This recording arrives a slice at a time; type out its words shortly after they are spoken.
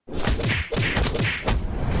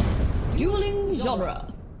genre.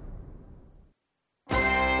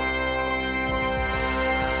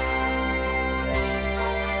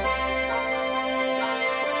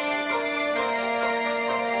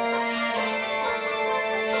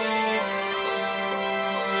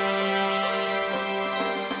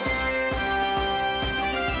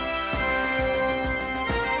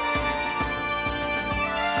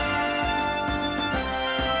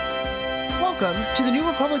 Welcome to the New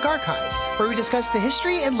Republic Archives, where we discuss the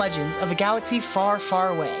history and legends of a galaxy far, far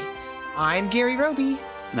away. I'm Gary Roby.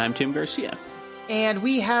 And I'm Tim Garcia. And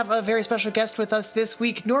we have a very special guest with us this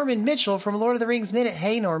week, Norman Mitchell from Lord of the Rings Minute.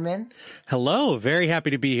 Hey, Norman. Hello. Very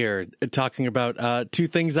happy to be here talking about two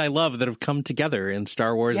things I love that have come together in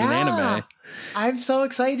Star Wars and anime. I'm so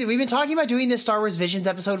excited. We've been talking about doing this Star Wars Visions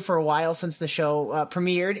episode for a while since the show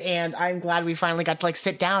premiered, and I'm glad we finally got to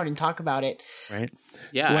sit down and talk about it. Right.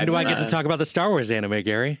 Yeah. When do I get to talk about the Star Wars anime,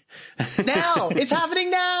 Gary? Now! It's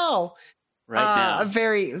happening now! Right now. I'm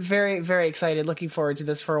very, very, very excited. Looking forward to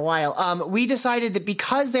this for a while. We decided that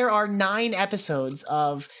because there are 9 episodes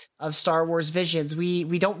of Star Wars Visions,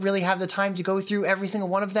 we don't really have the time to go through every single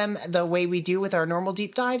one of them the way we do with our normal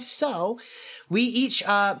deep dives. So we each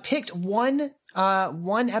picked one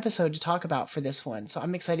episode to talk about for this one. So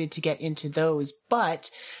I'm excited to get into those.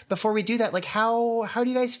 But before we do that, how do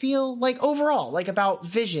you guys feel overall, about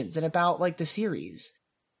Visions and about the series?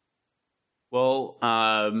 Well,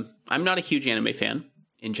 I'm not a huge anime fan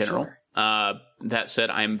in general. Sure. That said,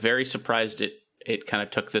 I'm very surprised it kind of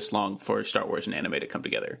took this long for Star Wars and anime to come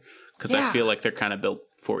together, because I feel like they're kind of built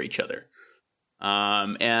for each other.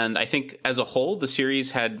 And I think as a whole, the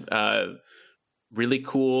series had really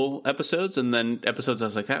cool episodes, and then episodes I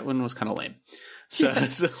was like, that one was kind of lame. So, I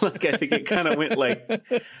think it kind of went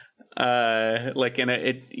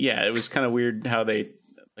it was kind of weird how they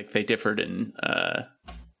differed in.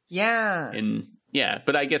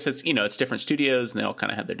 But I guess it's different studios, and they all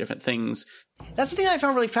kind of had their different things. That's the thing that I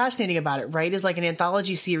found really fascinating about it, right? Is an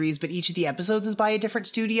anthology series, but each of the episodes is by a different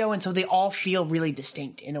studio, and so they all feel really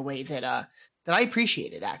distinct in a way that I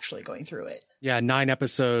appreciated actually going through it. Yeah, 9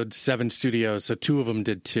 episodes, 7 studios, so 2 of them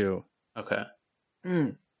did 2. Okay.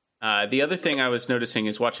 The other thing I was noticing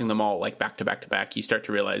is watching them all back to back to back, you start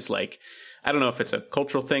to realize I don't know if it's a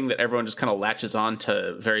cultural thing that everyone just kind of latches on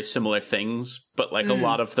to very similar things, but a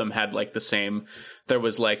lot of them had the same. There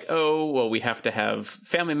was we have to have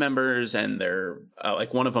family members, and they're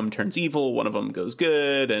one of them turns evil, one of them goes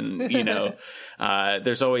good, and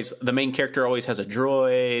there's always the main character always has a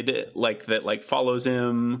droid that follows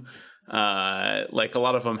him. A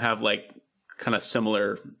lot of them have kind of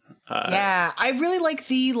similar. I really like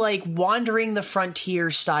the wandering the frontier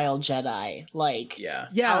style Jedi,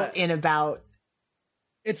 out and about.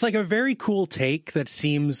 It's a very cool take that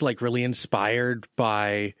seems really inspired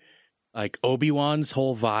by Obi-Wan's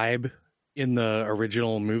whole vibe in the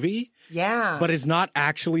original movie. Yeah. But it's not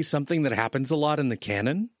actually something that happens a lot in the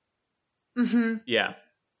canon. Mm-hmm. Yeah.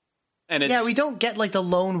 And we don't get the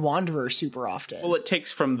lone wanderer super often. Well, it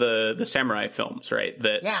takes from the samurai films, right?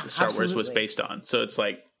 That Star Wars was based on. So it's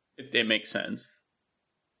it makes sense.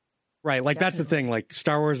 Right. That's the thing.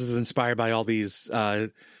 Star Wars is inspired by all these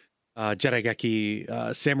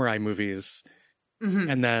Jedi samurai movies. Mm-hmm.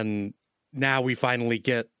 And then now we finally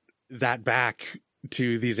get that back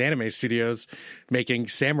to these anime studios making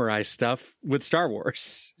samurai stuff with Star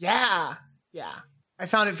Wars. Yeah. Yeah. I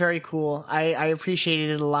found it very cool. I appreciated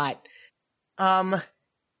it a lot.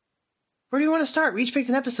 Where do you want to start? We each picked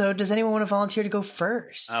an episode. Does anyone want to volunteer to go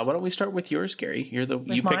first? Why don't we start with yours, Gary? You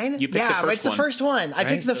mine? You picked the first one. It's the first one. I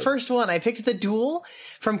picked the first one. I picked The Duel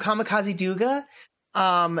from Kamikaze Douga.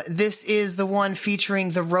 This is the one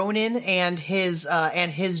featuring the Ronin and his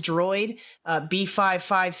droid,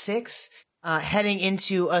 B556, heading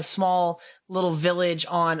into a small little village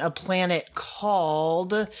on a planet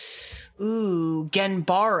called,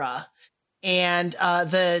 Genbara. And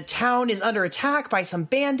the town is under attack by some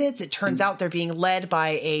bandits. It turns out they're being led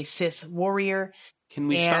by a Sith warrior. Can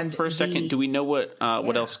we stop for a second? Do we know what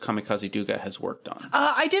else Kamikaze Douga has worked on?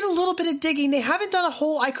 I did a little bit of digging. They haven't done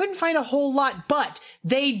I couldn't find a whole lot, but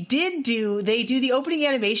they do the opening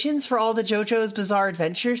animations for all the JoJo's Bizarre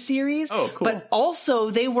Adventure series. Oh, cool. But also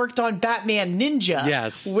they worked on Batman Ninja.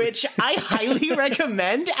 Yes. Which I highly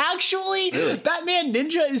recommend, actually. Really? Batman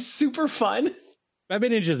Ninja is super fun.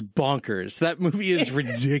 Batman Ninja's bonkers. That movie is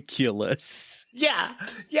ridiculous. Yeah.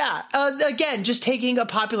 Again, just taking a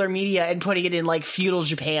popular media and putting it in feudal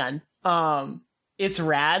Japan. It's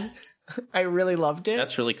rad. I really loved it.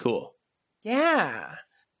 That's really cool. Yeah.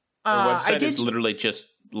 Their website is literally just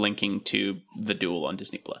linking to The Duel on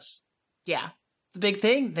Disney Plus. Yeah. The big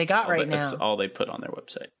thing they got now. That's all they put on their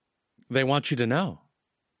website. They want you to know.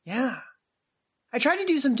 Yeah. I tried to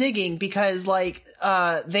do some digging because like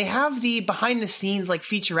they have the behind the scenes like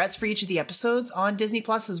featurettes for each of the episodes on Disney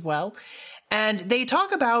Plus as well. And they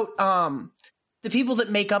talk about the people that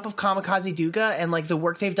make up of Kamikaze Duga and like the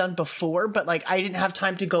work they've done before, but like I didn't have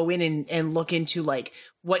time to go in and look into like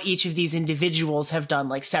what each of these individuals have done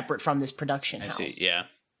like separate from this production house. I see, yeah.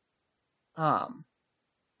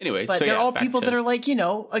 Anyway, but they're all people that are like, you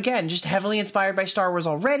know, again, just heavily inspired by Star Wars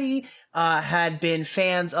already, had been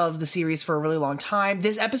fans of the series for a really long time.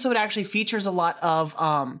 This episode actually features a lot of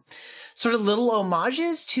sort of little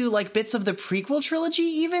homages to like bits of the prequel trilogy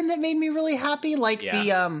even that made me really happy, like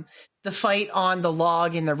the fight on the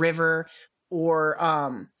log in the river,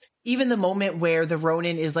 or even the moment where the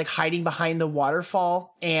Ronin is like hiding behind the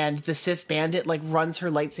waterfall and the Sith bandit like runs her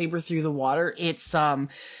lightsaber through the water. It's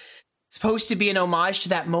supposed to be an homage to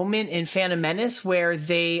that moment in Phantom Menace where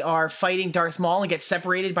they are fighting Darth Maul and get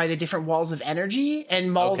separated by the different walls of energy,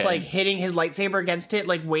 and Maul's like hitting his lightsaber against it,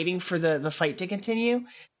 like waiting for the fight to continue.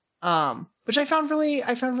 Which I found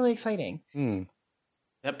really exciting.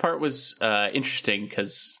 That part was interesting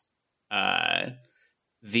because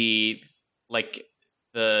the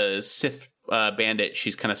Sith bandit,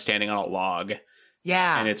 she's kind of standing on a log.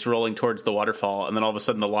 Yeah. And it's rolling towards the waterfall, and then all of a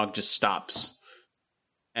sudden the log just stops.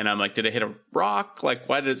 And I'm like, did it hit a rock? Like,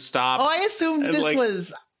 why did it stop? Oh, I assumed this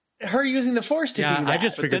was her using the Force to do that. I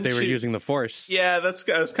just figured they were using the Force. Yeah, I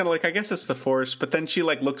was kind of like, I guess it's the Force. But then she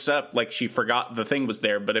like looks up like she forgot the thing was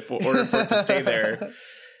there. But in order for it to stay there,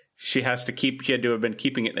 she had to have been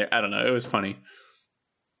keeping it there. I don't know. It was funny.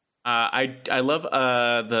 I love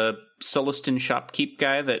the Sullustan shopkeep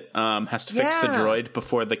guy that has to fix the droid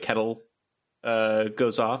before the kettle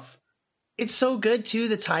goes off. It's so good too,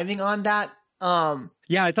 the timing on that.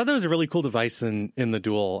 Yeah, I thought that was a really cool device in the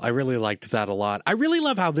duel. I really liked that a lot. I really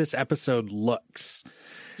love how this episode looks.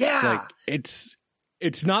 Yeah. Like it's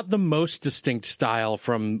not the most distinct style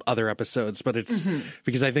from other episodes, but it's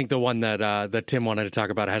because I think the one that Tim wanted to talk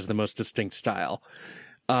about has the most distinct style.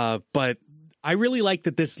 But I really like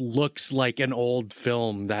that this looks like an old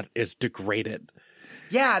film that is degraded.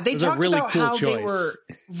 Yeah, they talked really about cool how choice. They were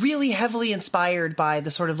really heavily inspired by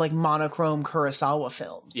the sort of like monochrome Kurosawa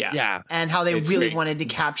films. Yeah. And how they really wanted to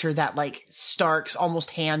capture that like stark,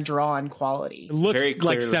 almost hand-drawn quality. It looks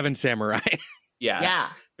like Seven Samurai. Yeah.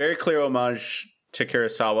 Very clear homage to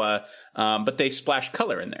Kurosawa, but they splash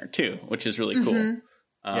color in there too, which is really cool.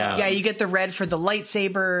 Yeah, you get the red for the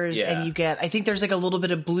lightsabers, and you get, I think there's like a little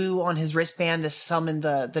bit of blue on his wristband to summon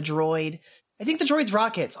the droid. I think the droid's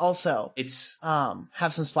rockets also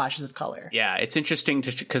have some splashes of color. Yeah, it's interesting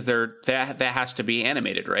because that has to be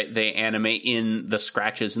animated, right? They animate in the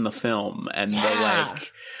scratches in the film and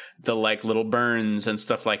the little burns and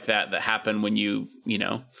stuff like that happen when you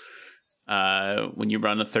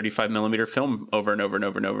run a 35 millimeter film over and over and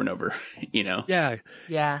over and over and over, you know? Yeah.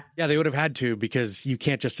 They would have had to, because you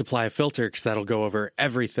can't just apply a filter because that'll go over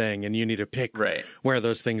everything, and you need to pick where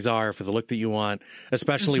those things are for the look that you want,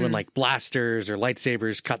 especially when like blasters or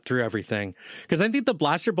lightsabers cut through everything. Because I think the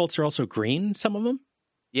blaster bolts are also green, some of them.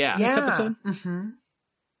 Yeah. This episode.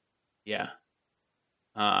 Yeah.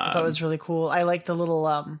 I thought it was really cool. I like the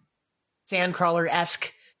little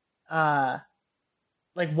Sandcrawler-esque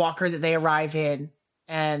like walker that they arrive in,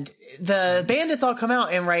 and the bandits all come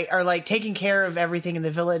out and are like taking care of everything in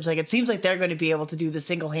the village. Like it seems like they're going to be able to do this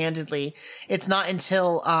single-handedly. It's not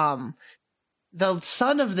until the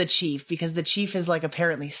son of the chief, because the chief is like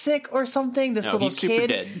apparently sick or something. This little he's kid, super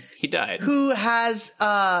dead. He died. Who has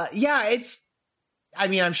I'm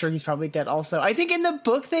sure he's probably dead also. I think in the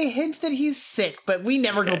book they hint that he's sick, but we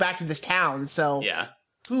never go back to this town, so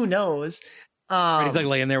who knows. He's like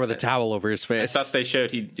laying there with a towel over his face. I thought they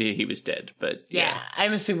showed he was dead, but yeah,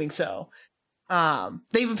 I'm assuming so.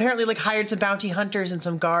 They've apparently like hired some bounty hunters and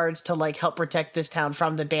some guards to like help protect this town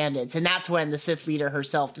from the bandits, and that's when the Sith leader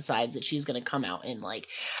herself decides that she's going to come out and like.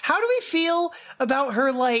 How do we feel about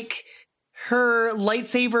her her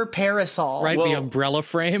lightsaber parasol? Right, the umbrella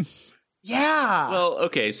frame. Yeah. Well,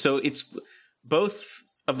 okay, so it's both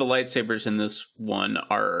of the lightsabers in this one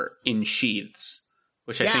are in sheaths,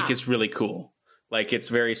 which I think is really cool. Like, it's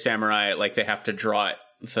very samurai, like they have to draw it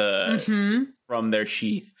from their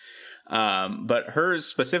sheath. But hers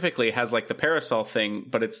specifically has like the parasol thing,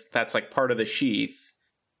 but that's like part of the sheath.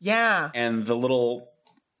 Yeah. And the little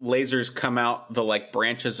lasers come out the like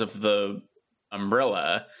branches of the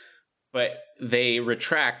umbrella, but they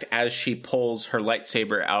retract as she pulls her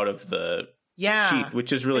lightsaber out of the sheath,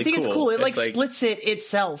 which is really cool. I think it's cool. It like splits it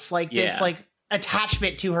itself, like this like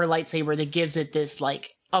attachment to her lightsaber that gives it this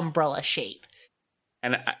like umbrella shape.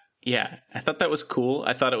 And Yeah, I thought that was cool.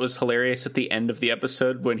 I thought it was hilarious at the end of the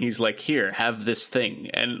episode when he's like, "Here, have this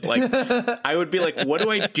thing," and like, I would be like, "What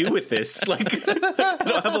do I do with this?" Like, I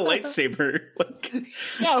don't have a lightsaber. Like,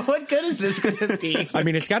 Yeah, what good is this going to be? I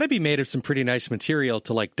mean, it's got to be made of some pretty nice material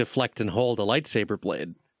to like deflect and hold a lightsaber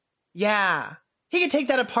blade. Yeah, he could take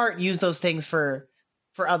that apart and use those things for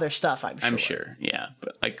other stuff. I'm sure, yeah,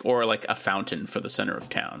 but like, or like a fountain for the center of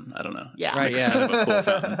town. I don't know. Yeah, right. Yeah, kind of a cool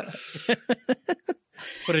fountain.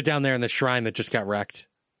 put it down there in the shrine that just got wrecked.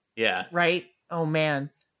 Yeah, right. Oh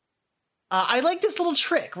man, I like this little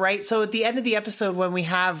trick. Right, so at the end of the episode,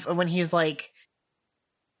 when he's like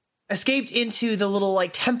escaped into the little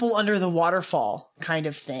like temple under the waterfall kind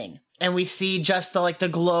of thing, and we see just the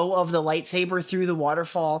glow of the lightsaber through the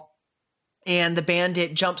waterfall. And the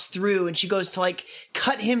bandit jumps through and she goes to like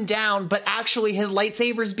cut him down, but actually his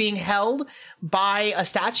lightsaber's being held by a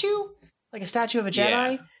statue, like a statue of a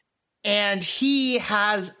Jedi. Yeah. And he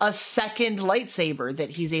has a second lightsaber that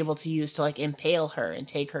he's able to use to like impale her and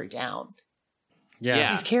take her down. Yeah.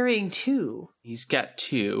 He's carrying two. he's got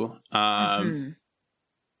two. Mhm.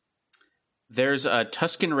 There's a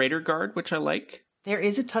Tusken Raider guard, which I like. There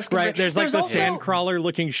is a Tusken Right. Raider. There's like the also- sandcrawler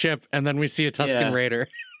looking ship, and then we see a Tusken Yeah. Raider.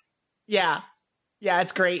 Yeah. Yeah,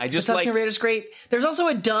 it's great. I just the Tusken like- Raider's great. There's also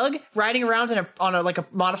a Doug riding around on a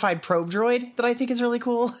modified probe droid that I think is really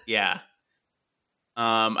cool. Yeah.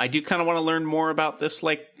 I do kind of want to learn more about this.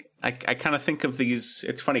 Like, I kind of think of these.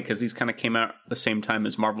 It's funny because these kind of came out the same time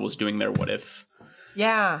as Marvel was doing their What If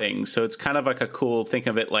Yeah. thing. So it's kind of like a cool, think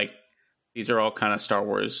of it like these are all kind of Star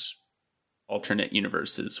Wars alternate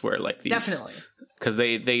universes where like these. Definitely. Because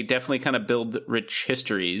they definitely kind of build rich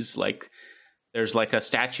histories. Like, there's like a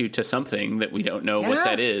statue to something that we don't know what Yeah.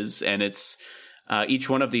 that is. And it's each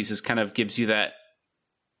one of these is kind of gives you that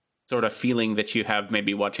sort of feeling that you have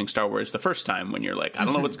maybe watching Star Wars the first time when you're like, I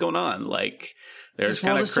don't know what's going on. Like, there's This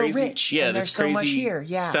world kind of is so crazy, rich, yeah, and there's there's so crazy much here,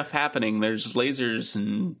 yeah. stuff happening. There's lasers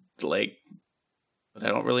and like, but I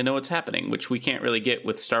don't really know what's happening, which we can't really get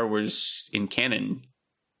with Star Wars in canon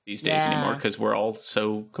these days Yeah. anymore because we're all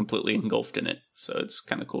so completely engulfed in it. So it's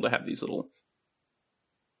kind of cool to have these little,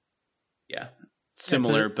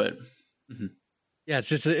 similar, but Yeah,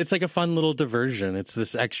 it's like a fun little diversion. It's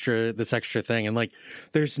this extra thing, and like,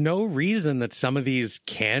 there's no reason that some of these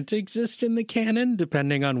can't exist in the canon,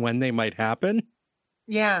 depending on when they might happen.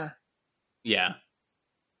 Yeah. yeah.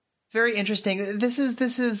 Very interesting. This is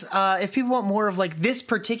if people want more of like this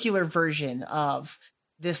particular version of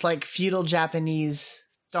this like feudal Japanese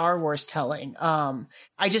Star Wars telling,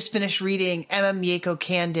 I just finished reading Mieko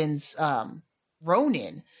Kanden's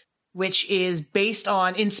Ronin, which is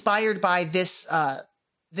inspired by this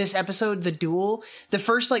episode, The Duel. The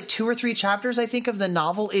first like 2 or 3 chapters, I think, of the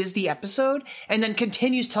novel is the episode, and then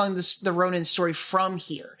continues telling the Ronin story from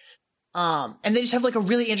here. And they just have like a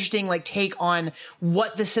really interesting like take on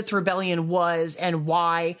what the Sith Rebellion was and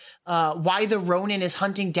why the Ronin is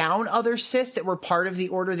hunting down other Sith that were part of the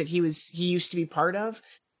order that he used to be part of.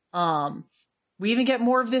 We even get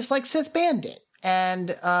more of this like Sith bandit and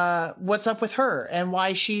what's up with her and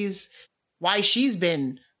why she's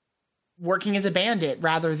been working as a bandit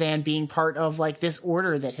rather than being part of like this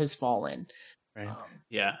order that has fallen. Right.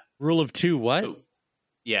 Yeah. Rule of 2, what? Oh,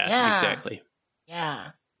 yeah, Yeah. exactly. Yeah.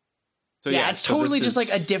 So Yeah, it's so totally this just is-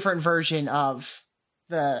 like a different version of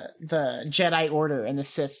the Jedi Order and the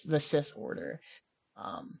Sith Order.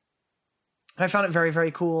 I found it very,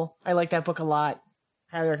 very cool. I like that book a lot.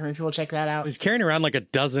 Highly recommend people check that out. He's carrying around like a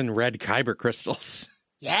dozen red kyber crystals.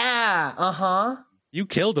 Yeah. Uh-huh. You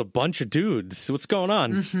killed a bunch of dudes. What's going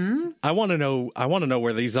on? Mm-hmm. I want to know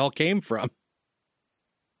where these all came from.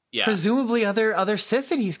 yeah. Presumably other Sith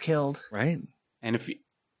that he's killed. Right. And if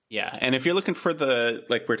you're looking for the,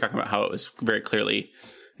 like we're talking about how it was very clearly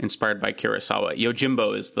inspired by Kurosawa,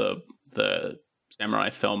 Yojimbo is the samurai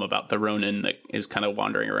film about the Ronin that is kind of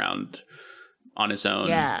wandering around on his own.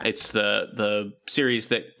 Yeah. It's the series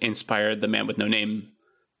that inspired The Man with No Name.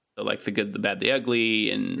 So like The Good, the Bad, the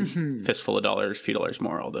Ugly, and Mhm. Fistful of Dollars, Few Dollars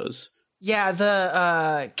More, all those. Yeah,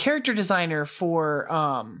 the character designer for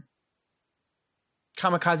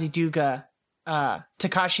Kamikaze Duga,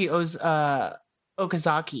 Takashi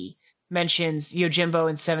Okazaki, mentions Yojimbo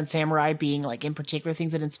and Seven Samurai being like in particular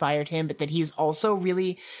things that inspired him, but that he's also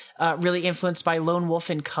really influenced by Lone Wolf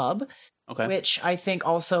and Cub, Okay. which I think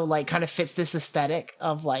also like kind of fits this aesthetic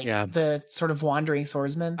of like Yeah. the sort of wandering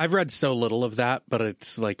swordsman. I've read so little of that, but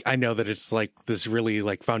it's like, I know that it's like this really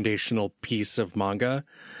like foundational piece of manga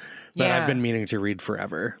that Yeah. I've been meaning to read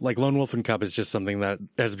forever. Like Lone Wolf and Cub is just something that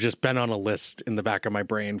has just been on a list in the back of my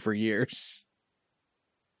brain for years.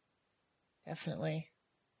 Definitely.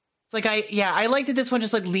 It's like I like that this one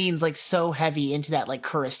just like leans like so heavy into that like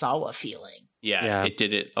Kurosawa feeling. Yeah, it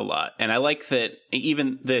did it a lot. And I like that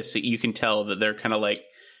even this, you can tell that they're kind of like,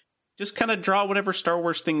 just kind of draw whatever Star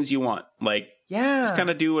Wars things you want. Like, just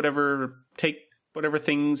kind of do whatever, take whatever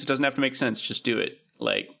things, it doesn't have to make sense, just do it.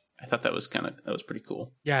 Like, I thought that was pretty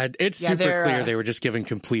cool. Yeah, it's super clear they were just given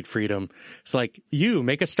complete freedom. It's like, you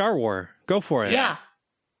make a Star Wars, go for it. Yeah.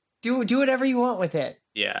 Do whatever you want with it.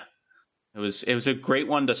 Yeah. It was a great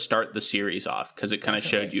one to start the series off, because it kind of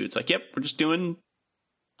showed you, it's like, yep, we're just doing.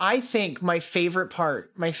 I think my favorite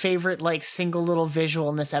like single little visual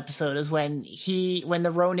in this episode is when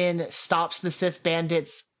the Ronin stops the Sith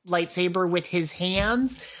bandit's lightsaber with his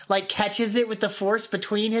hands, like catches it with the Force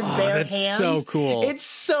between his bare hands. That's so cool. It's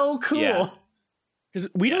so cool. Because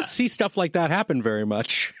we don't see stuff like that happen very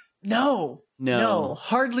much. No,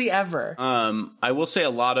 hardly ever. I will say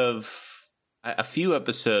a few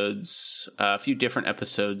different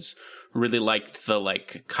episodes really liked the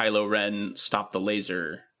like Kylo Ren stop the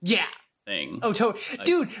laser thing. Oh, totally.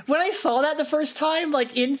 Dude, when I saw that the first time,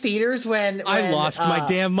 like in theaters when I lost my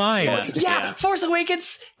damn mind. Force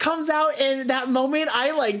Awakens comes out, and that moment I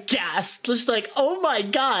like gasped. Just like, oh my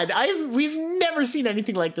God, we've never seen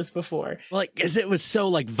anything like this before. Like, because it was so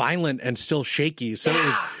like violent and still shaky. So it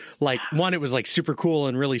was like, one, it was like super cool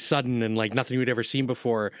and really sudden and like nothing we'd ever seen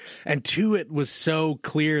before. And two, it was so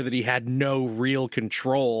clear that he had no real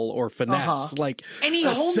control or finesse. Like, and he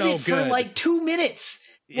holds it for like 2 minutes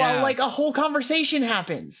while like a whole conversation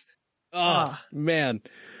happens. Oh, man.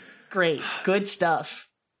 Great. Good stuff.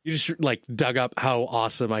 You just like dug up how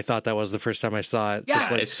awesome I thought that was the first time I saw it. Yeah,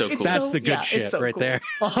 just, like, it's so cool. That's the good shit right there.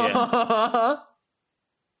 So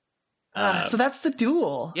that's the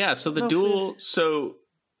duel. Yeah, so the duel. So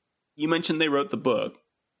you mentioned they wrote the book.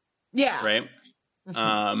 Yeah. Right?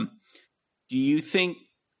 Do you think...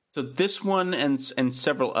 So this one and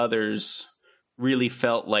several others really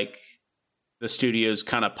felt like the studio's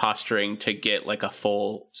kind of posturing to get like a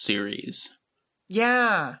full series.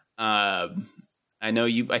 Yeah. I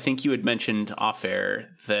think you had mentioned off air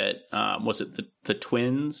that was it the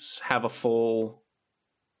twins have a full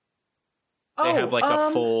they have like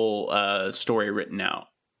a full story written out.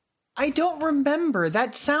 I don't remember.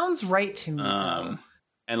 That sounds right to me.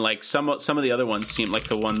 And like some of the other ones seem like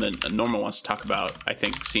the one that Norma wants to talk about, I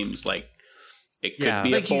think seems like it could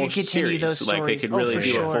be like a full series. Those like they could really do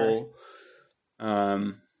sure. a full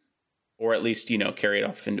or at least, carry it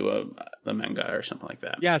off into a manga or something like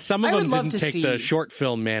that. Yeah, some of them didn't take the short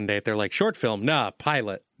film mandate. They're like, short film,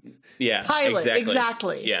 pilot. Yeah, pilot,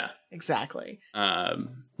 exactly. Yeah, exactly.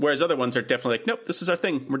 Whereas other ones are definitely like, nope, this is our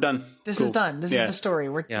thing. We're done. This is done. This is the story.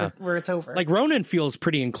 Where it's over. Like Ronin feels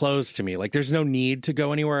pretty enclosed to me. Like there's no need to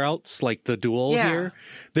go anywhere else. Like the duel here,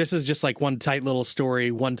 this is just like one tight little story,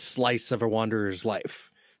 one slice of a wanderer's life.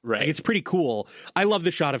 Right. Like, it's pretty cool. I love the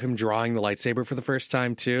shot of him drawing the lightsaber for the first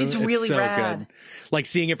time too. It's really so rad. Good. Like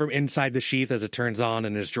seeing it from inside the sheath as it turns on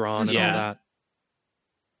and is drawn and all that.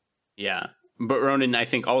 Yeah. But Ronin, I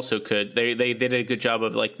think, also could. They did a good job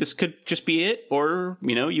of like, this could just be it, or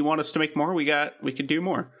you want us to make more? We could do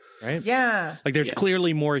more, right? Yeah, like there's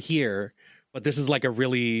clearly more here, but this is like a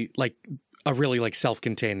really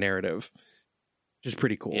self-contained narrative, which is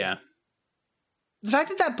pretty cool. Yeah, the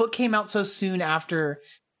fact that book came out so soon after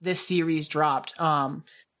this series dropped, I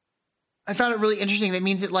found it really interesting. That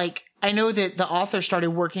means that like I know that the author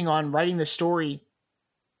started working on writing the story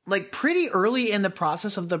like pretty early in the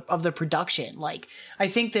process of the production. Like I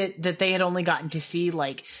think that they had only gotten to see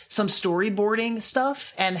like some storyboarding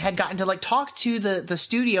stuff and had gotten to like talk to the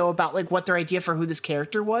studio about like what their idea for who this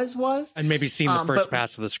character was and maybe seen the first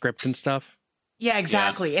pass of the script and stuff. Yeah,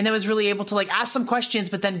 exactly. Yeah. And then was really able to like ask some questions,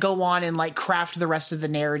 but then go on and like craft the rest of the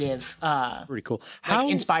narrative. Pretty cool. How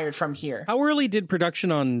inspired from here? How early did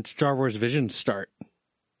production on Star Wars Visions start?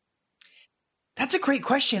 That's a great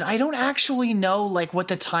question. I don't actually know like what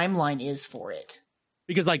the timeline is for it.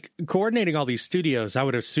 Because like coordinating all these studios, I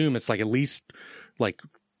would assume it's like at least like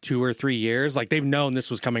 2 or 3 years. Like they've known this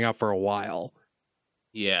was coming out for a while.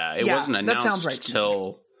 Yeah, it wasn't announced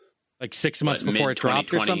till like 6 months before it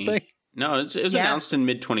dropped or something. No, it was announced in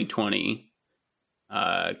mid 2020.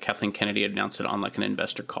 Kathleen Kennedy had announced it on like an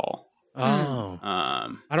investor call. Oh, I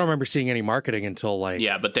don't remember seeing any marketing until like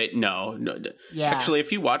but actually,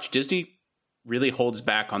 if you watch, Disney really holds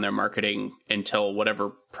back on their marketing until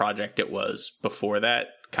whatever project it was before that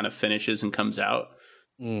kind of finishes and comes out.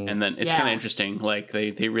 And then it's kind of interesting. Like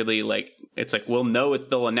they really like, it's like, we'll know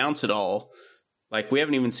it. They'll announce it all. Like we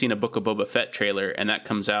haven't even seen a Book of Boba Fett trailer, and that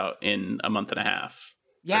comes out in a month and a half.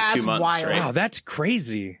 Yeah, 2 months, wild. Right? Wow, that's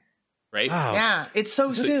crazy. Right? Wow. Yeah, it's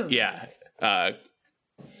so soon. Yeah. That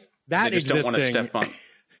they just don't want to step on.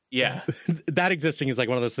 Yeah. That existing is like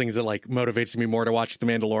one of those things that like motivates me more to watch The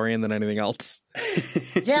Mandalorian than anything else.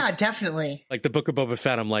 Yeah, definitely. Like the Book of Boba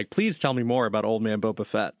Fett, I'm like, please tell me more about Old Man Boba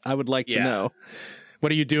Fett. I would like to Yeah. know.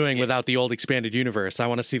 What are you doing without the old expanded universe? I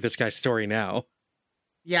want to see this guy's story now.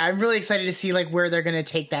 Yeah, I'm really excited to see like where they're going to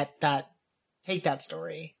take that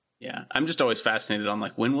story. Yeah. I'm just always fascinated on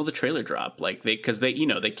like when will the trailer drop? Like because they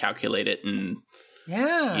they calculate it and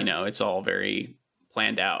Yeah. it's all very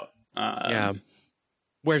planned out. Yeah.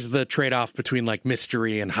 Where's the trade-off between like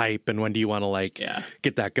mystery and hype, and when do you want to like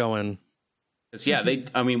get that going? 'Cause,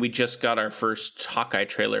 we just got our first Hawkeye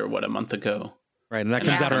trailer a month ago. Right, and that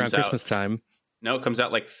comes out around Christmas time. No, it comes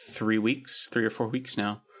out like 3 or 4 weeks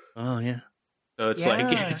now. Oh yeah. So it's like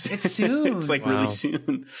it's soon. It's like really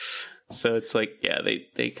soon. So it's like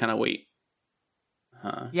they kind of wait.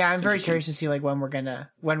 Yeah, I'm very curious to see like when we're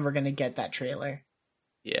gonna get that trailer.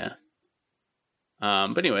 Yeah.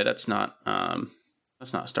 But anyway, that's not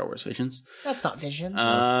Star Wars Visions. That's not Visions.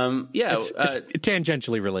 It's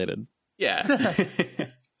tangentially related. Yeah.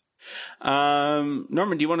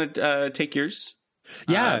 Norman, do you want to take yours?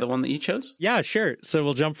 Yeah, the one that you chose. Yeah, sure. So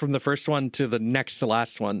we'll jump from the first one to the next to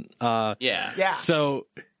last one. Yeah. So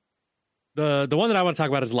the one that I want to talk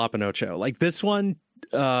about is Lapa Nocho. Like this one,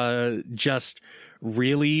 just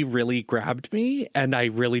really, really grabbed me, and I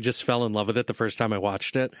really just fell in love with it the first time I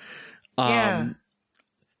watched it.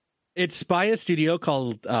 It's by a studio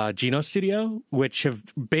called Geno Studio, which have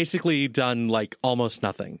basically done like almost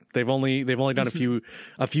nothing. They've only done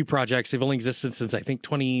a few projects. They've only existed since I think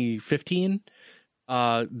 2015.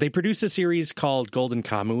 They produced a series called Golden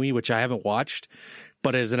Kamui, which I haven't watched,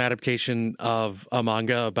 but is an adaptation of a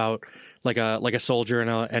manga about like a soldier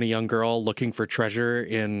and a young girl looking for treasure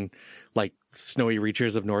in like snowy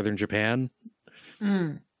reaches of northern Japan.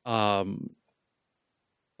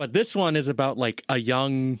 But this one is about like a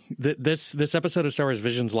young this episode of Star Wars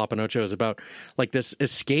Visions Lapa Nocho is about like this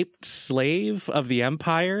escaped slave of the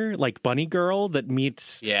Empire, like bunny girl that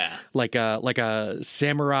meets like a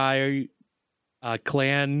samurai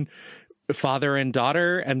clan father and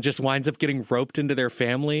daughter, and just winds up getting roped into their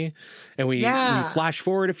family. And we flash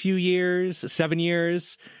forward a few years, 7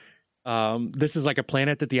 years. This is like a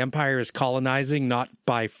planet that the Empire is colonizing, not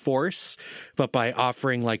by force, but by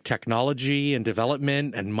offering like technology and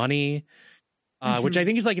development and money, which I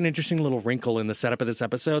think is like an interesting little wrinkle in the setup of this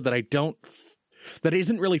episode that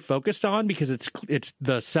isn't really focused on, because it's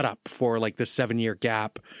the setup for like this 7-year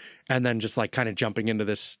gap, and then just like kind of jumping into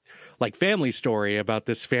this like family story about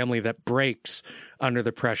this family that breaks under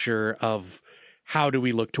the pressure of how do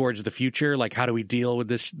we look towards the future? Like, how do we deal with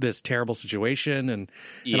this terrible situation and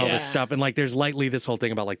all this stuff? And like, there's lightly this whole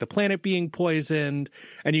thing about like the planet being poisoned,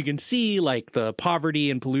 and you can see like the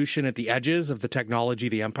poverty and pollution at the edges of the technology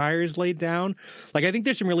the Empire has laid down. Like, I think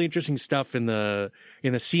there's some really interesting stuff in the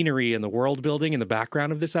scenery and the world building in the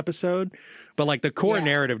background of this episode. But like the core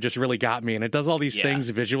narrative just really got me, and it does all these things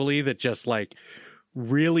visually that just like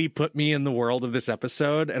really put me in the world of this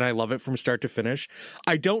episode. And I love it from start to finish.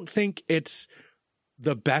 I don't think it's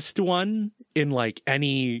the best one in like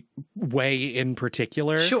any way in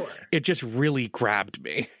particular. Sure. It just really grabbed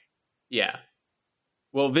me. Yeah.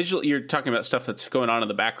 Well, visually, you're talking about stuff that's going on in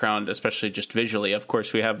the background, especially just visually. Of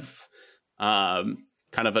course, we have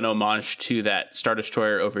kind of an homage to that Star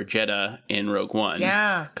Destroyer over Jeddah in Rogue One.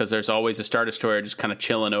 Yeah. Because there's always a Star Destroyer just kind of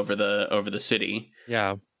chilling over the city.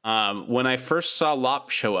 Yeah. When I first saw Lop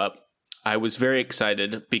show up, I was very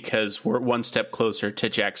excited because we're one step closer to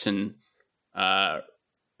Jackson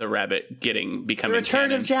the rabbit becoming the return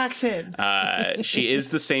canon. of Jackson. She is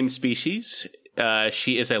the same species.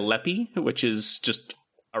 She is a Leppy, which is just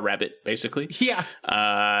a rabbit, basically. Yeah.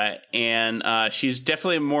 And she's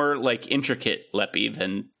definitely a more like intricate Leppy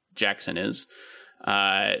than Jackson is.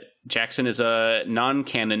 Jackson is a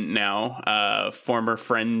non-canon now, former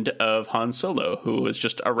friend of Han Solo, who was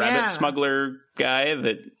just a rabbit smuggler guy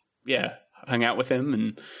that, hung out with him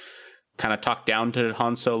and kind of talked down to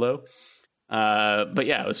Han Solo. But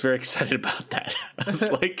yeah, I was very excited about that. I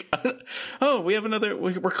was like, oh,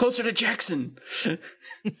 we're closer to Jackson.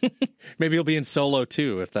 Maybe he'll be in Solo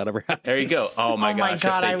too, if that ever happens. There you go. Oh my gosh,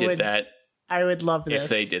 God, if they did that. I would love this. If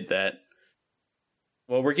they did that.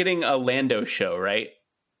 Well, we're getting a Lando show, right?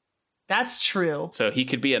 That's true. So he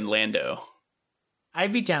could be in Lando.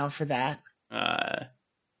 I'd be down for that. That'd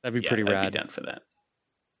be pretty rad. I'd be down for that.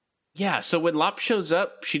 Yeah, so when Lop shows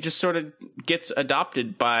up, she just sort of gets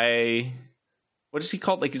adopted by... What is he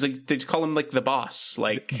called? Like, he's like, they call him like the boss,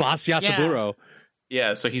 like Boss Yasaburo.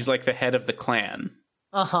 Yeah, so he's like the head of the clan.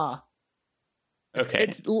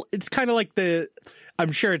 Okay, it's kind of like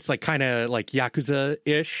I'm sure it's like kind of like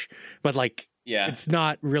Yakuza-ish, but like Yeah. it's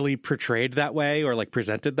not really portrayed that way or like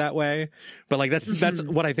presented that way. But like that's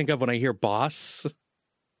what I think of when I hear boss.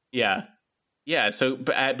 Yeah. Yeah. So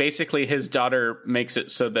basically his daughter makes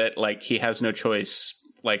it so that like he has no choice,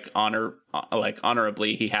 like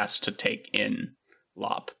honorably, he has to take in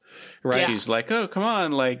Lop. Right. She's like, oh, come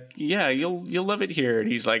on. Like, yeah, you'll love it here.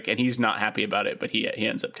 And he's like, and he's not happy about it, but he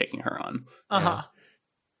ends up taking her on. Uh-huh.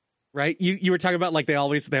 Right? You were talking about like they all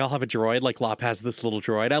have a droid, like Lop has this little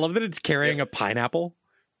droid. I love that it's carrying a pineapple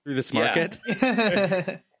through this market.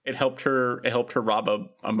 It helped her rob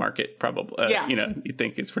a market, probably. You know, you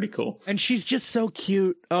think it's pretty cool. And she's just so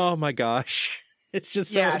cute. Oh my gosh. It's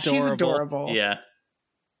just so adorable. She's adorable. Yeah.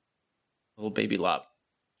 Little baby Lop.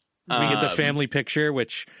 We get the family picture,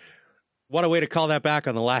 which what a way to call that back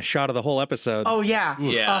on the last shot of the whole episode. Oh yeah.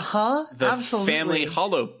 Yeah. Uh-huh. The Absolutely. family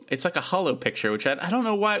hollow. It's like a hollow picture, which I don't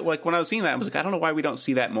know why. Like when I was seeing that, I was like, I don't know why we don't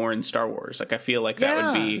see that more in Star Wars. Like I feel like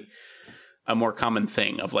that would be a more common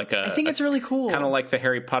thing of like I think it's really cool. Kind of like the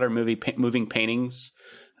Harry Potter moving paintings.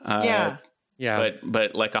 Yeah.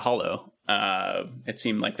 But like a hollow. It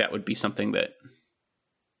seemed like that would be something that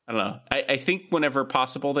I don't know. I think whenever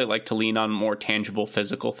possible, they like to lean on more tangible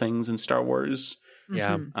physical things in Star Wars.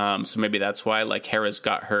 Yeah. So maybe that's why like Hera's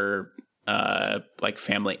got her like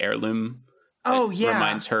family heirloom. Oh yeah.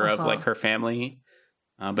 Reminds her of like her family.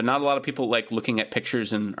 But not a lot of people like looking at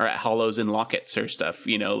pictures or at hollows and lockets or stuff,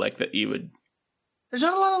 you know, like that you would. There's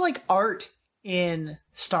not a lot of like art in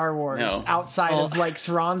Star Wars outside of like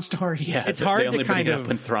Thrawn stories. Yeah, it's hard to kind of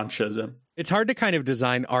when Thrawn shows up. It's hard to kind of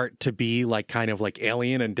design art to be like kind of like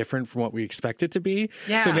alien and different from what we expect it to be.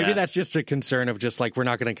 Yeah. So maybe that's just a concern of just like we're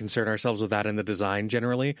not going to concern ourselves with that in the design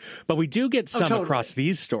generally. But we do get some across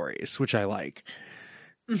these stories, which I like.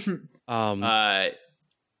 There's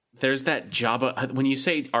that Jabba. When you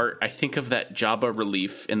say art, I think of that Jabba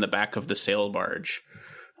relief in the back of the sail barge.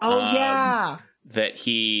 Oh yeah. That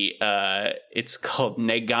he it's called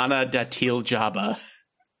Negana Datil Jabba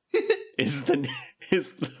is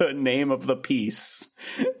the name of the piece,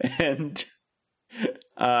 and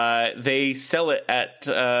they sell it at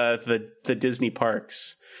the Disney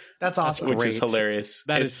parks. That's awesome. Which is hilarious.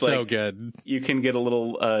 That is so good. You can get a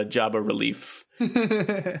little Jabba relief.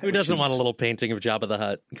 Who doesn't want a little painting of Jabba the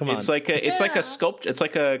Hutt? Come on. It's like a sculpt. It's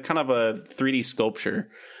like a kind of a 3D sculpture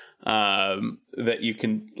that you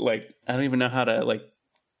can like. I don't even know how to like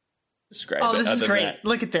describe. Oh, this is great! That.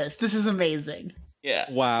 Look at this. This is amazing.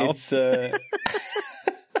 Yeah. Wow. It's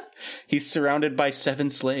he's surrounded by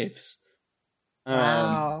 7 slaves.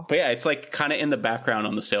 Wow. But yeah, it's like kind of in the background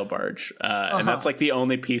on the sail barge. And that's like the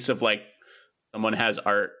only piece of like someone has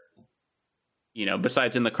art, you know,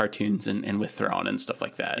 besides in the cartoons and with Thrawn and stuff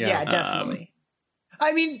like that. Yeah, definitely.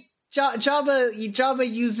 I mean,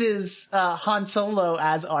 Jabba uses Han Solo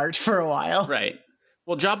as art for a while. Right.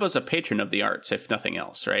 Well, Jabba's a patron of the arts, if nothing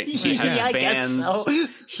else, right? He has I bands. Guess so.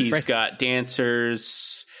 He's got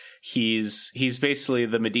dancers. He's basically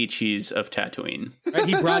the Medicis of Tatooine. Right,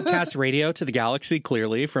 he broadcasts radio to the galaxy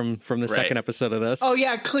clearly from the second episode of this. Oh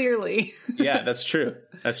yeah, clearly. Yeah, that's true.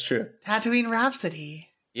 That's true. Tatooine Rhapsody.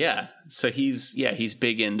 Yeah. So he's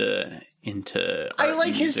big into I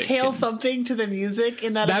like his tail thumping to the music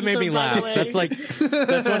in that episode. That made me laugh. That's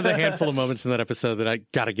one of the handful of moments in that episode that I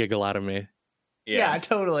got a giggle out of me. Yeah,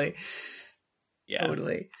 totally. Yeah.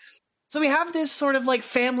 Totally. So we have this sort of like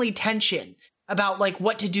family tension about like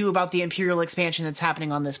what to do about the Imperial expansion that's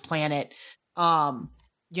happening on this planet. Ocho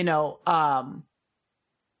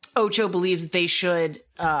believes that they should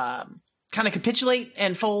kind of capitulate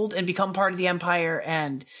and fold and become part of the Empire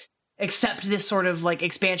and accept this sort of like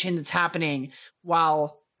expansion that's happening,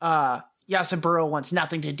 while Yasaburo wants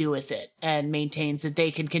nothing to do with it and maintains that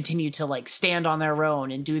they can continue to like stand on their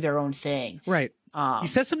own and do their own thing. Right. He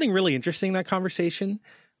says something really interesting in that conversation,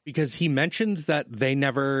 because he mentions that they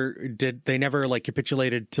never like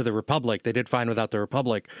capitulated to the Republic. They did fine without the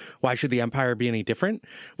Republic. Why should the Empire be any different?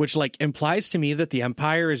 Which like implies to me that the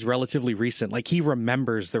Empire is relatively recent. Like he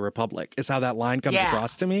remembers the Republic is how that line comes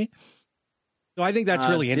across to me. So I think that's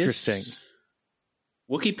really interesting.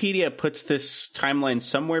 Wikipedia puts this timeline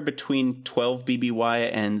somewhere between 12 BBY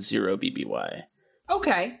and 0 BBY.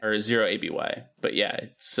 Okay. Or 0 ABY. But yeah,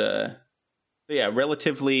 it's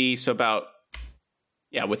relatively about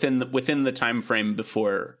within the time frame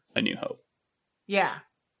before A New Hope. Yeah.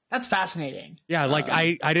 That's fascinating. Yeah, like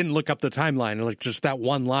I didn't look up the timeline, like just that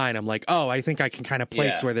one line. I'm like, oh, I think I can kind of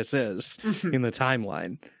place where this is in the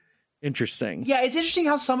timeline. Interesting. Yeah, it's interesting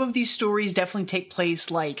how some of these stories definitely take place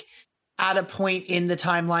like at a point in the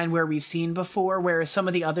timeline where we've seen before, whereas some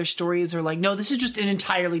of the other stories are like, no, this is just an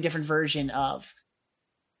entirely different version of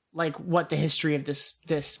like what the history of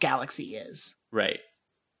this galaxy is. Right.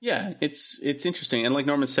 Yeah, it's interesting. And like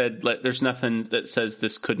Norman said, there's nothing that says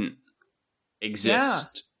this couldn't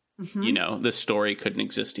exist. Yeah. Mm-hmm. You know, this story couldn't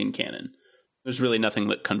exist in canon. There's really nothing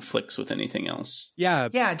that conflicts with anything else. Yeah.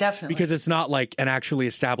 Yeah, definitely. Because it's not like an actually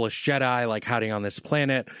established Jedi like hiding on this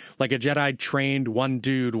planet. Like a Jedi trained one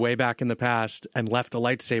dude way back in the past and left a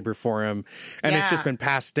lightsaber for him. And it's just been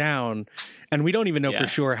passed down. And we don't even know for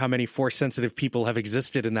sure how many Force sensitive people have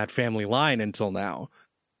existed in that family line until now.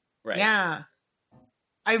 Right. Yeah.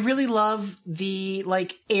 I really love the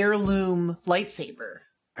like heirloom lightsaber.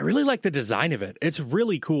 I really like the design of it. It's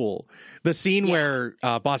really cool. The scene where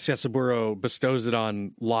Boss Yasaburo bestows it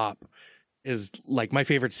on Lop is like my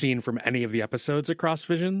favorite scene from any of the episodes across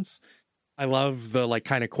Visions. I love the like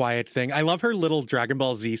kind of quiet thing. I love her little Dragon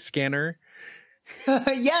Ball Z scanner.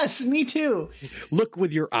 Yes, me too. Look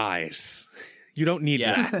with your eyes. You don't need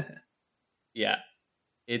that. Yeah.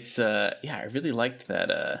 It's I really liked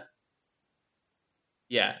that.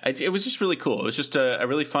 It was just really cool. It was just a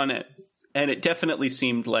really fun. And it definitely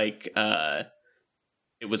seemed like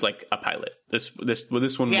it was like a pilot. This one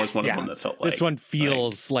was one of them that felt like this one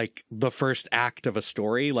feels like the first act of a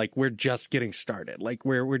story. Like we're just getting started. Like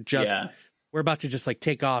we're about to just like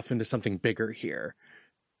take off into something bigger here.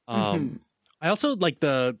 I also like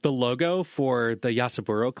the logo for the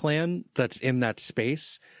Yasaburo clan that's in that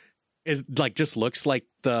space is like just looks like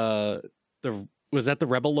the was that the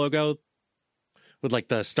Rebel logo with like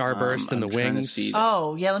the starburst and the wings?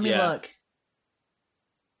 Oh yeah, let me look.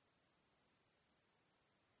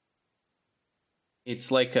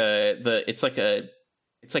 It's like it's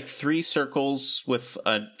like three circles with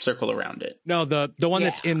a circle around it. No, the one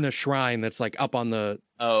that's in the shrine that's like up on the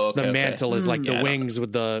mantle is like the wings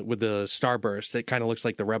with the starburst. It kind of looks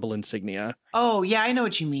like the Rebel insignia. Oh yeah, I know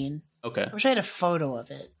what you mean. Okay. I wish I had a photo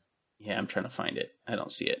of it. Yeah, I'm trying to find it. I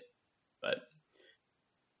don't see it, but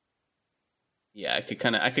yeah, I could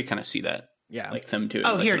kind of see that. Yeah, like them doing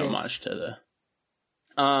here an it homage is. to the.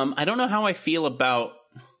 I don't know how I feel about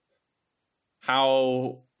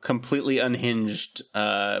how completely unhinged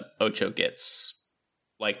Ocho gets,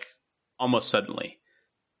 like almost suddenly.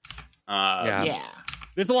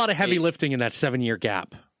 There's a lot of heavy lifting in that 7-year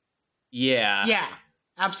gap. Yeah,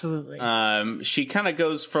 absolutely. She kind of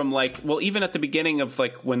goes from like, well, even at the beginning of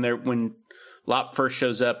like when Lop first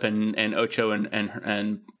shows up and Ocho and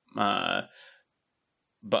I'm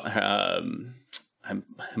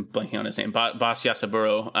blanking on his name, Boss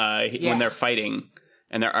Yasaburo, when they're fighting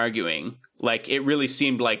and they're arguing, like it really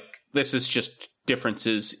seemed like this is just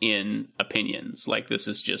differences in opinions. Like this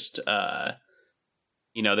is just, they're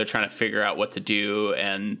trying to figure out what to do.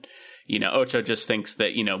 And, Ocho just thinks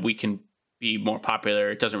that, we can be more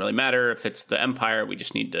popular. It doesn't really matter if it's the Empire. We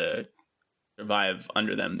just need to survive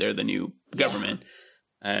under them. They're the new government.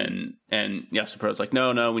 And Yasuburo's like,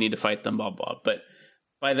 no, we need to fight them, blah, blah. But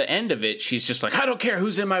by the end of it, she's just like, I don't care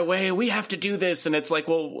who's in my way. We have to do this. And it's like,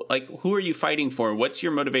 well, like, who are you fighting for? What's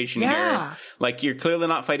your motivation here? Like, you're clearly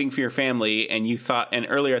not fighting for your family. And you thought, and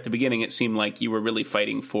earlier at the beginning, it seemed like you were really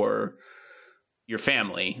fighting for your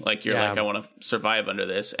family. Like, you're like, I want to survive under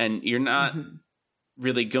this. And you're not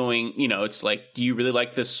really going, it's like, do you really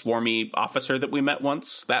like this swarmy officer that we met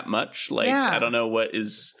once that much? Like, I don't know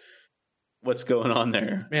what's going on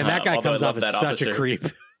there. Man, that guy comes off as such a creep.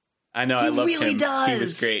 I know, I love him. He does. He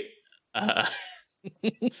was great.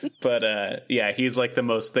 But he's like the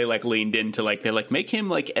most, they like leaned into like, they like make him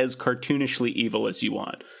like as cartoonishly evil as you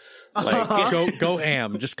want. Like go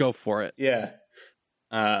ham, just go for it. Yeah.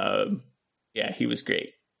 He was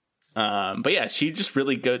great. But yeah, she just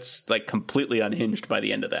really gets like completely unhinged by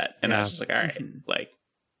the end of that. And I was just like, all right, like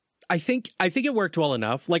I think it worked well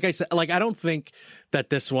enough. Like I said, like I don't think that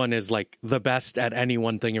this one is like the best at any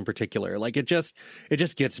one thing in particular. Like it just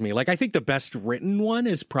gets me. Like I think the best written one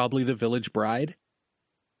is probably The Village Bride.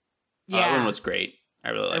 Yeah, that one was great.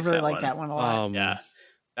 I really like that one a lot. Yeah,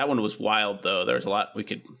 that one was wild though. There was a lot we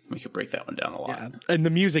could break that one down a lot. Yeah. And the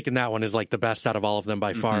music in that one is like the best out of all of them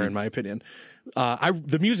by far, in my opinion.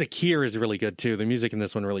 The music here is really good too. The music in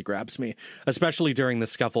this one really grabs me, especially during the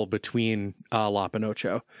scuffle between Lop and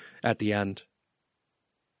Ocho at the end.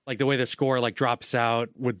 Like the way the score like drops out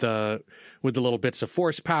with the little bits of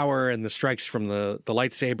force power and the strikes from the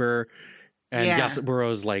lightsaber and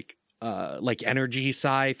Yasuburo's like energy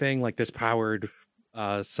psi thing, like this powered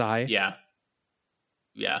psi.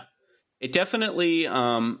 Yeah. It definitely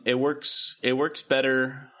it works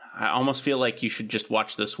I almost feel like you should just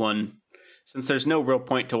watch this one since there's no real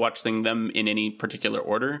point to watching them in any particular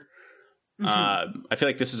order. I feel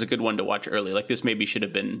like this is a good one to watch early. Like this maybe should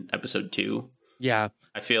have been episode 2. Yeah.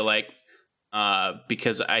 I feel like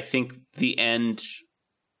because I think the end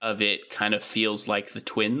of it kind of feels like the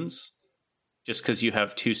twins. just because you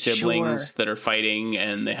have two siblings that are fighting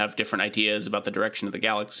and they have different ideas about the direction of the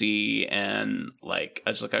galaxy. And like,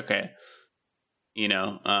 I was like, okay, you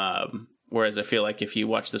know, whereas I feel like if you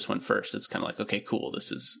watch this one first, it's kind of like, okay, cool.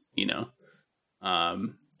 This is, you know,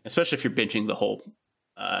 especially if you're binging the whole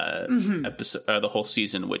episode, the whole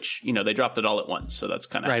season, which, you know, they dropped it all at once, so that's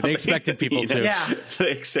kind of right. They expected people to,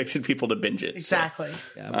 they expected people to binge it. Exactly.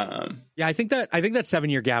 So, yeah, I think that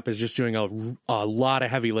 7-year gap is just doing a lot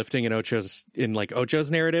of heavy lifting in Ocho's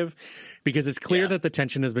narrative, because it's clear that the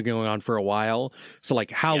tension has been going on for a while. So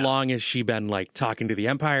like, how long has she been like talking to the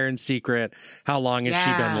Empire in secret? How long has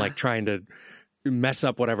she been like trying to mess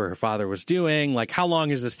up whatever her father was doing? Like, how long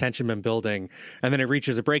has this tension been building? And then it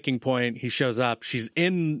reaches a breaking point. He shows up. She's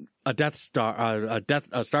in a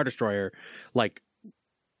a Star Destroyer, like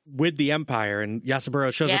with the Empire, and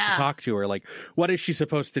Yasaburo shows up to talk to her. Like, what is she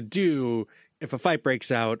supposed to do if a fight breaks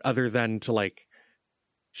out, other than to like,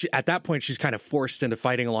 at that point, she's kind of forced into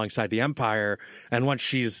fighting alongside the Empire. And once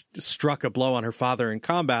she's struck a blow on her father in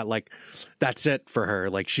combat, like, that's it for her.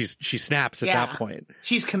 Like, she snaps at that point.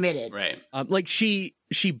 She's committed. right. Like, she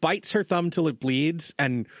bites her thumb till it bleeds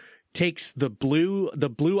and takes the blue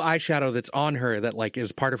eyeshadow that's on her that like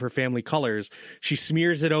is part of her family colors. She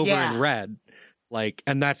smears it over in red. Like,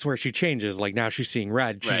 and that's where she changes. Like, now she's seeing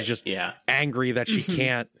red. She's just angry that she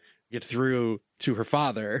can't get through to her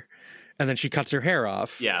father. And then she cuts her hair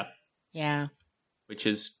off. Yeah. Yeah. Which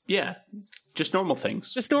is, just normal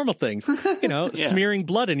things. Just normal things. You know, smearing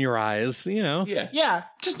blood in your eyes, you know. Yeah. Yeah.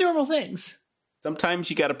 Just normal things.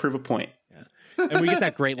 Sometimes you got to prove a point. Yeah. And we get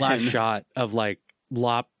that great last shot of like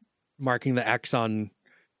Lop marking the X on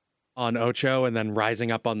Ocho and then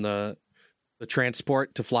rising up on the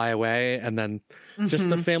transport to fly away. And then just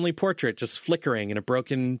the family portrait just flickering in a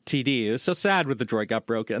broken TD. It was so sad when the droid got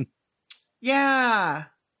broken. Yeah.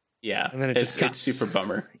 Yeah. And then it's super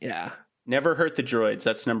bummer. Yeah. Never hurt the droids.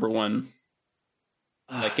 That's number one.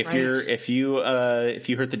 Like if you hurt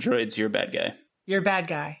the droids, you're a bad guy. You're a bad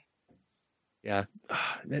guy. Yeah.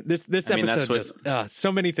 This episode just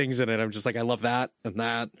so many things in it. I'm just like, I love that and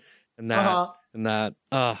that and that and that.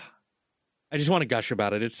 I just want to gush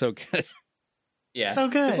about it. It's so good. Yeah. So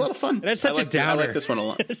good. It's a lot of fun. And it's such a downer. I like this one a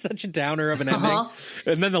lot. It's such a downer of an ending.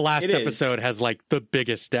 And then the last episode has like the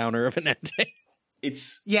biggest downer of an ending.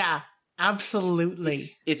 It's absolutely.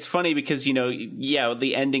 It's funny because, you know,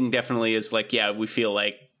 the ending definitely is like, we feel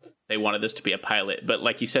like they wanted this to be a pilot. But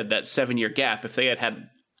like you said, that 7-year gap, if they had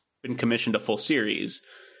been commissioned a full series,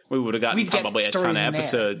 we would have gotten probably a ton of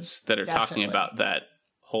episodes that are talking about that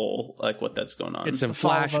whole, like what that's going on. It's some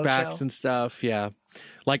flashbacks and stuff. Yeah.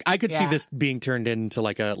 Like I could see this being turned into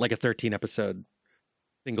like a 13 episode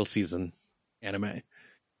single season anime,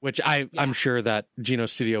 which I'm sure that Geno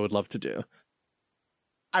Studio would love to do.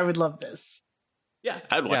 I would love this. Yeah,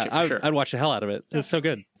 I'd watch it for sure. I'd watch the hell out of it. It's so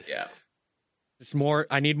good. Yeah. It's more,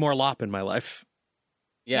 I need more Lop in my life.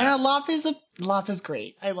 Yeah, Lop is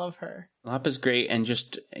great. I love her. Lop is great, and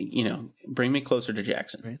just, you know, bring me closer to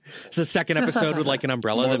Jackson. Right? It's the second episode with like an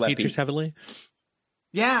umbrella that features heavily.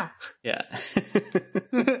 Yeah. Yeah.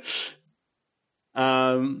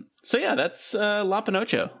 So yeah, that's Lop and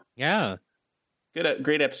Ocho. Yeah.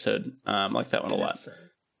 Great episode. Like that one a lot.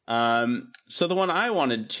 So the one I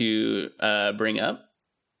wanted to bring up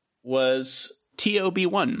was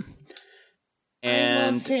TOB1. And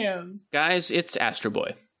I love him. Guys, it's Astro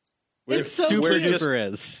Boy. It's so super cute.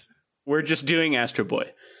 duper We're just doing Astro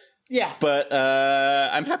Boy. Yeah. But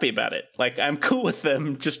I'm happy about it. Like, I'm cool with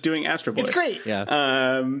them just doing Astro Boy. It's great.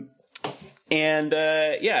 Yeah.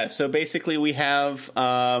 So basically we have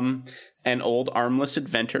an old armless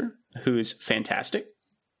inventor who's fantastic.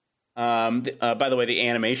 By the way, the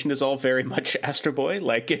animation is all very much Astro Boy.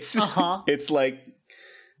 Like, it's like,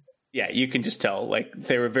 you can just tell, like,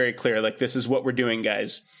 they were very clear, like, this is what we're doing,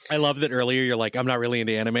 guys. I love that earlier you're like, I'm not really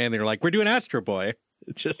into anime, and they're like, we're doing Astro Boy.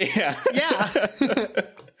 It's just Yeah.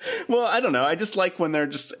 Well, I don't know. I just like when they're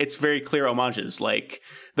just, it's very clear homages. Like,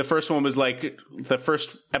 the first one was like, the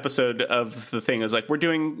first episode of the thing is like, we're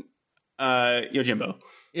doing Yojimbo.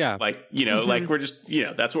 Yeah. Like, you know, like, we're just, you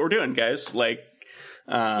know, that's what we're doing, guys. Like,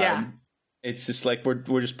 it's just like,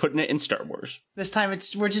 we're just putting it in Star Wars. This time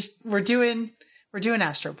we're doing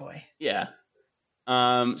Astro Boy. Yeah.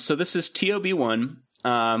 So this is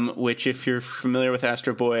TOB1, which, if you're familiar with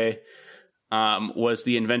Astro Boy, was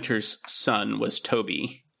the inventor's son, was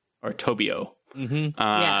Toby, or Tobio.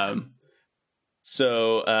 Mm-hmm.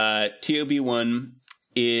 So TOB1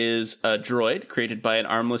 is a droid created by an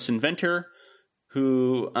armless inventor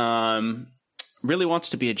who really wants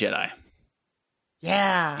to be a Jedi.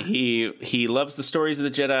 Yeah. He loves the stories of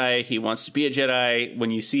the Jedi. He wants to be a Jedi.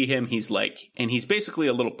 When you see him, he's like, and he's basically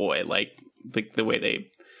a little boy. Like, the way they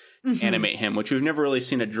animate him, which we've never really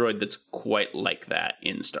seen a droid that's quite like that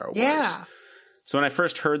in Star Wars. Yeah. So when I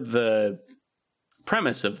first heard the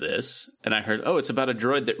premise of this, and I heard, oh, it's about a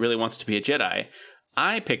droid that really wants to be a Jedi,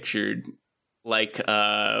 I pictured like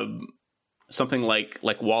something like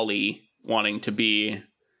WALL-E wanting to be,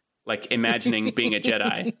 like, imagining being a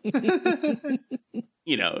Jedi.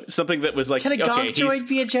 You know, something that was like, can a Gonk droid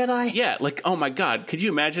be a Jedi? Yeah, like, oh my god, could you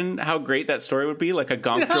imagine how great that story would be? Like a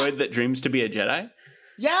Gonk droid that dreams to be a Jedi?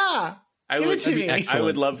 Yeah. I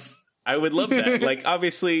would love that. Like,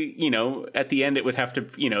 obviously, you know, at the end it would have to,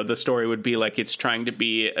 you know, the story would be like it's trying to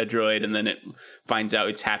be a droid and then it finds out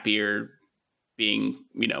it's happier being,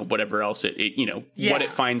 you know, whatever else it you know, what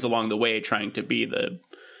it finds along the way trying to be the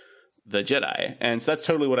Jedi. And so that's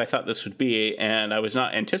totally what I thought this would be, and I was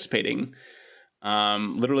not anticipating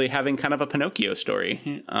literally having kind of a Pinocchio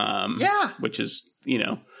story. Which is, you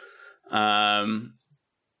know, I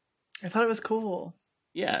thought it was cool.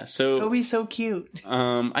 Yeah, so Obi's so cute.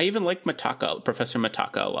 I even like Professor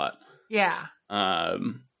Mitaka a lot. Yeah.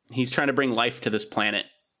 He's trying to bring life to this planet.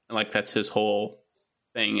 Like, that's his whole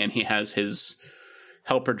thing, and he has his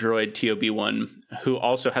helper droid TOB1, who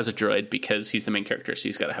also has a droid because he's the main character, so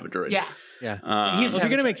he's got to have a droid. Yeah. If you're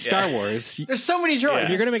gonna make Star Wars, there's so many droids. If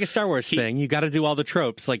you're gonna make a Star Wars thing, you got to do all the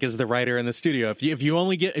tropes, like as the writer in the studio. If you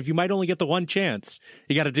might only get the one chance,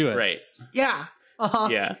 you got to do it. Right. Yeah.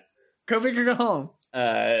 Yeah. Go big or go home.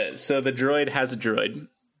 So the droid has a droid,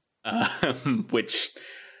 which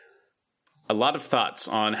a lot of thoughts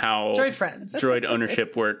on how droid friends droid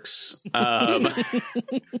ownership works.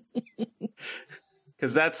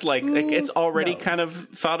 Because that's like it's already kind of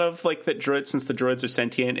thought of like that droids, since the droids are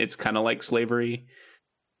sentient, it's kind of like slavery,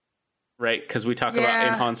 right? Because we talk about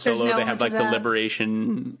in Han Solo, they have like the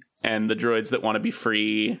liberation and the droids that want to be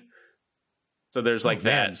free. So there's like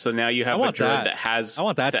that. So now you have a droid that has. I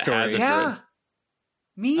want that story. Yeah,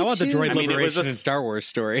 me too. I want the droid liberation in Star Wars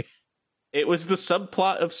story. It was the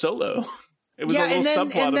subplot of Solo. It was a little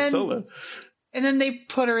subplot of Solo. And then they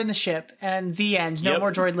put her in the ship, and the end. No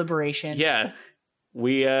more droid liberation. Yeah.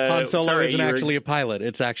 Han Solo isn't actually a pilot.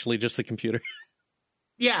 It's actually just the computer.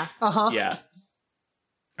 Yeah. Yeah.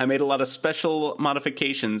 I made a lot of special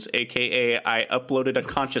modifications, aka I uploaded a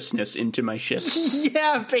consciousness into my ship.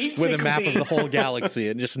 Yeah, basically. With a map of the whole galaxy.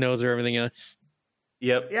 It just knows where everything is.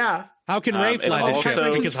 Yep. Yeah. How can Rey fly the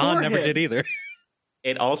ship? Because Han never did either.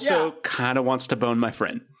 It also kind of wants to bone my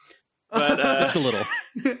friend. But just a little.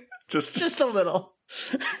 Just a little.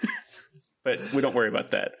 But we don't worry about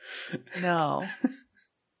that. No.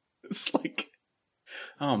 It's like,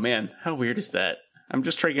 oh man, how weird is that? I'm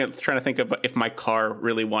just trying to think of if my car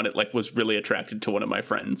really was really attracted to one of my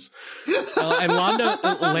friends. And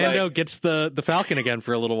Lando gets the Falcon again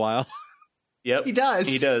for a little while. Yep. He does.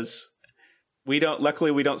 He does.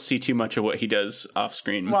 Luckily we don't see too much of what he does off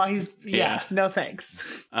screen. Well, no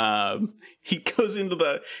thanks. He goes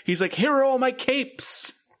he's like, here are all my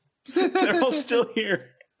capes. They're all still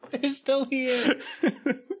here. They're still here.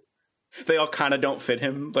 They all kind of don't fit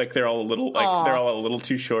him. Like, they're all a little, they're all a little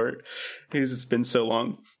too short because it's been so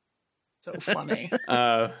long. So funny.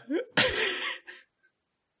 But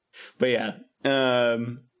yeah.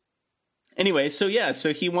 Anyway, so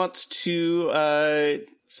he wants to.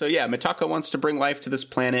 Mitaka wants to bring life to this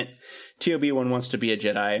planet. TOB1 wants to be a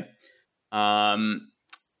Jedi.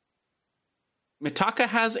 Mitaka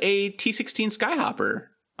has a T-16 Skyhopper.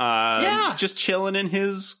 Just chilling in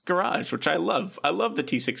his garage, which I love. I love the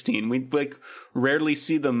T-16. We rarely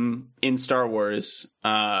see them in Star Wars.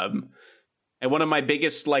 And one of my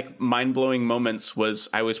biggest mind-blowing moments was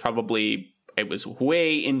I was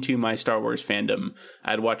way into my Star Wars fandom.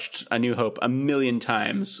 I'd watched A New Hope a million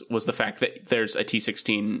times, was the fact that there's a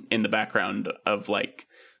T-16 in the background of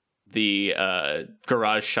the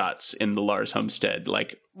garage shots in the Lars homestead.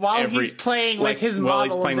 While he's playing with his model, while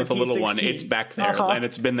he's playing with the little T-16. one, it's back there, and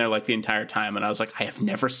it's been there the entire time. And I was like, I have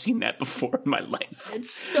never seen that before in my life.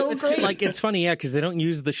 It's so great. It's funny, because they don't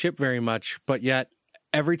use the ship very much, but yet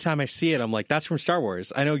every time I see it, I'm like, that's from Star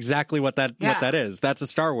Wars. I know exactly what that is. That's a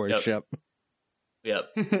Star Wars ship. Yep.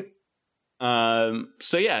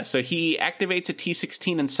 So he activates a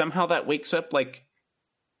T-16, and somehow that wakes up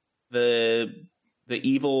the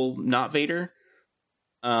evil not Vader.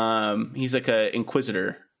 He's like a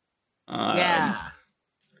Inquisitor. And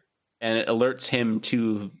it alerts him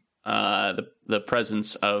to the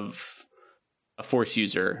presence of a Force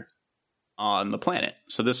user on the planet.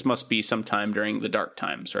 So this must be sometime during the Dark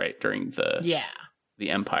Times, right? During the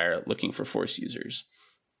Empire, looking for Force users.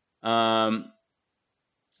 They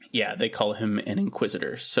call him an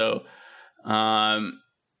Inquisitor. So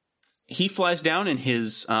he flies down in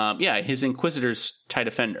his his Inquisitor's TIE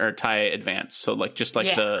Defender or TIE Advance, so like just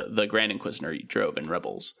like the Grand Inquisitor you drove in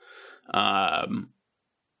Rebels. And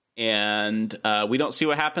we don't see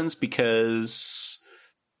what happens because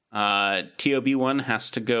TOB1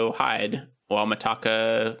 has to go hide while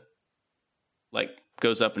Mitaka like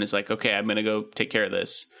goes up and is like, okay, I'm gonna go take care of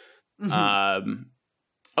this. Mm-hmm.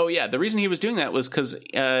 The reason he was doing that was because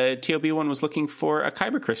TOB1 was looking for a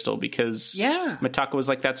Kyber crystal because Mitaka was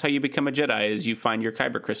like, that's how you become a Jedi, is you find your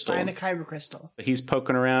Kyber crystal. Find a Kyber crystal. But he's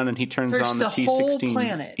poking around and he turns on the T16. Whole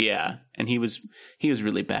planet. Yeah, and he was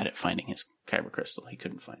really bad at finding his Kyber crystal. He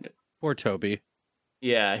couldn't find it. Poor Toby.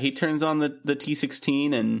 Yeah, he turns on the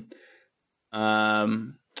T16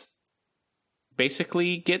 and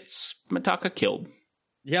basically gets Mitaka killed.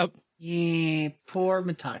 Yep. Yeah, poor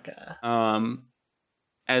Mitaka.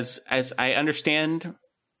 As I understand,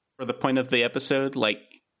 for the point of the episode, like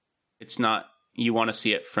it's not, you want to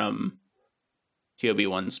see it from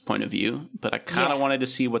TOB1's point of view, but I kind of wanted to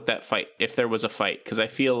see what that fight, if there was a fight, because I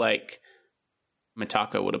feel like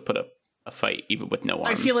Mitaka would have put up a fight even with no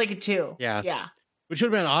arms. I feel like it too. Yeah. Which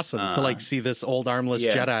would have been awesome to like see this old armless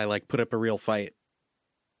Jedi like put up a real fight.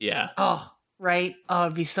 Yeah. Oh, right. Oh,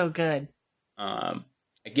 it'd be so good. I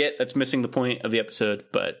get that's missing the point of the episode,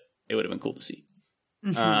 but it would have been cool to see.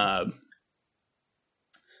 Mm-hmm.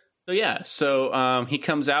 So he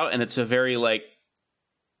comes out and it's a very like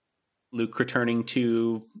Luke returning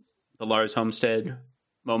to the Lars homestead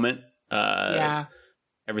moment.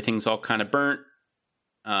 Everything's all kind of burnt.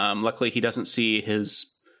 Luckily he doesn't see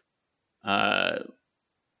his I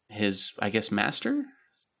guess master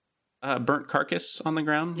burnt carcass on the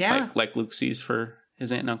ground. Like Luke sees for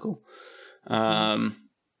his aunt and uncle.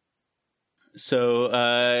 So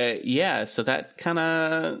that kind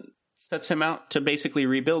of sets him out to basically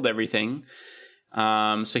rebuild everything.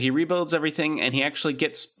 So he rebuilds everything and he actually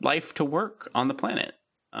gets life to work on the planet.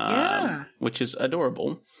 Which is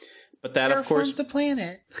adorable. But that, of course, the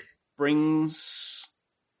planet brings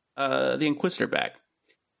the Inquisitor back.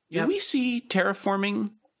 Do we see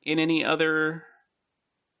terraforming in any other?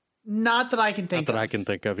 Not that I can think of. Not that I can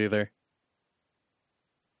think of either.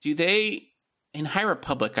 Do they? In High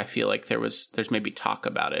Republic, I feel like there's maybe talk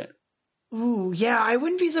about it. Ooh, yeah, I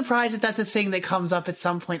wouldn't be surprised if that's a thing that comes up at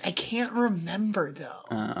some point. I can't remember though.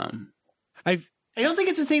 I don't think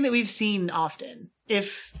it's a thing that we've seen often,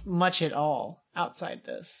 if much at all, outside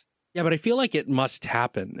this. Yeah, but I feel like it must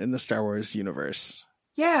happen in the Star Wars universe.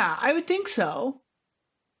 Yeah, I would think so.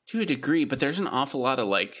 To a degree, but there's an awful lot of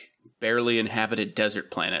like barely inhabited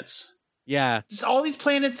desert planets. Yeah. Just all these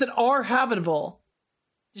planets that are habitable.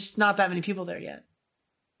 Just not that many people there yet.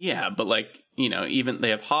 Yeah, but like, even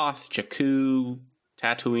they have Hoth, Jakku,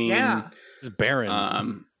 Tatooine. Yeah. Just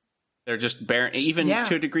barren. They're just barren. Even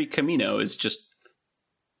to a degree, Kamino is just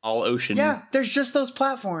all ocean. Yeah, there's just those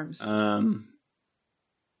platforms.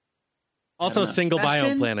 Also single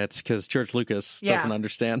biome planets, because George Lucas doesn't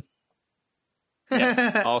understand.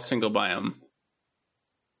 Yeah, all single biome.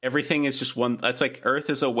 Everything is just one. That's like Earth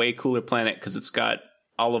is a way cooler planet because it's got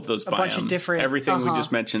all of those biomes. Bunch of different. Everything we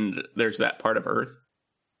just mentioned, there's that part of Earth.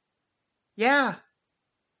 Yeah.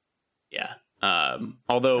 Yeah.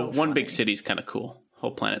 Although one big city's kind of cool.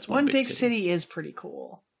 Whole planet's one big city is pretty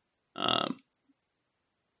cool.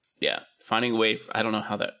 Yeah. Finding a way. I don't know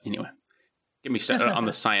how that. Anyway, get me started on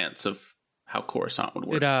the science of how Coruscant would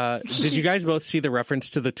work. Did you guys both see the reference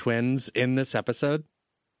to the twins in this episode?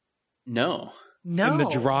 No. In the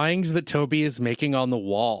drawings that Toby is making on the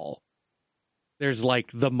wall, there's like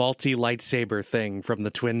the multi-lightsaber thing from the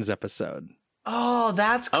twins episode. Oh,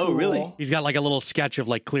 that's cool. Oh, really? He's got like a little sketch of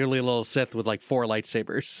like clearly a little Sith with like 4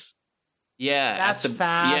 lightsabers. Yeah. That's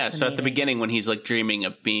fascinating. Yeah, so at the beginning when he's like dreaming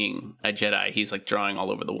of being a Jedi, he's like drawing all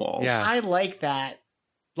over the walls. Yeah. I like that.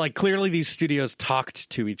 Like clearly these studios talked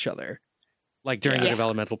to each other like during the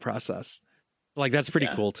developmental process. Like that's pretty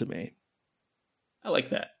cool to me. I like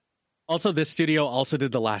that. Also, this studio also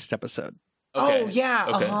did the last episode. Okay. Oh, yeah.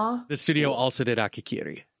 Okay. Uh-huh. The studio also did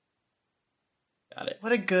Akikiri. Got it.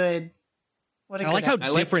 What a good I like how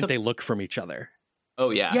different they look from each other. Oh,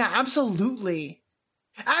 yeah. Yeah, absolutely.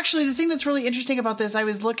 Actually, the thing that's really interesting about this, I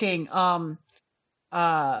was looking, the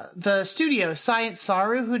studio, Science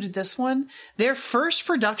Saru, who did this one, their first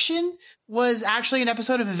production was actually an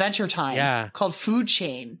episode of Adventure Time called Food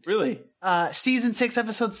Chain. Really? Season 6,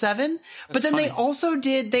 episode 7. But then they also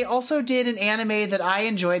did an anime that I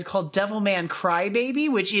enjoyed called Devilman Crybaby,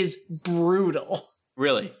 which is brutal.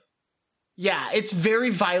 Really? Yeah, it's very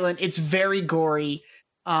violent. It's very gory.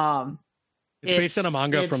 It's based on a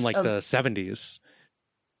manga from like the 70s.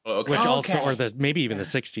 Oh, okay. Which also, or maybe even the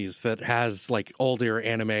 60s, that has like older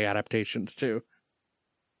anime adaptations too.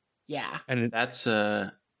 Yeah. And That's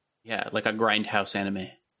like a grindhouse anime.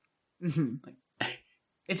 Hmm.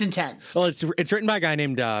 It's intense. well, it's written by a guy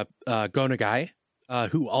named Go Nagai,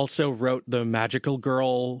 who also wrote the magical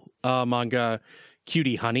girl manga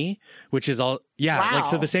Cutie Honey, which is all like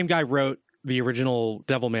so Wow. the same guy wrote the original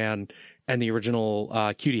Devilman and the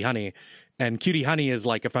original Cutie Honey. And Cutie Honey is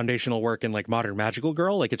like a foundational work in like modern magical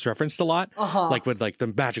girl. Like it's referenced a lot, like with like the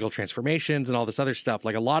magical transformations and all this other stuff.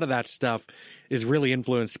 Like a lot of that stuff is really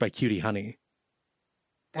influenced by Cutie Honey.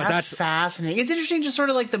 That's fascinating. It's interesting, just sort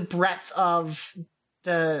of like the breadth of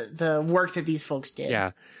the work that these folks did.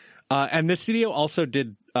 Yeah. And this studio also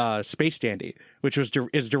did Space Dandy, which is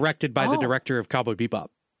directed by the director of Cowboy Bebop.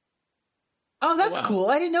 Oh, that's wow. cool.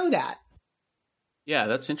 I didn't know that. Yeah,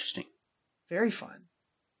 that's interesting. Very fun.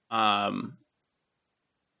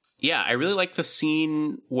 Yeah, I really like the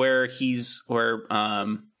scene where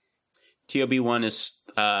TOB1 is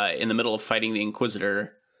in the middle of fighting the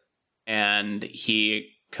Inquisitor, and he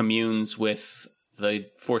communes with the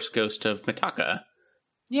Force Ghost of Mitaka,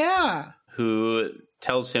 Yeah. who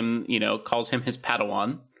tells him, calls him his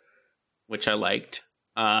Padawan, which I liked,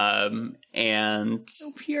 and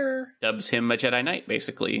So pure. dubs him a Jedi Knight,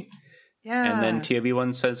 basically. Yeah. And then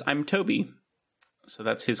TOB1 says, "I'm Toby." So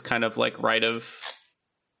that's his kind of like rite of...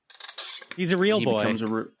 He's a real he boy. becomes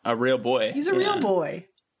a real boy. He's a real boy.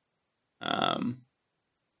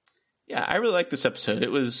 Yeah, I really like this episode.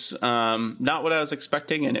 It was not what I was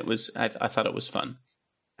expecting, and it was. I thought it was fun.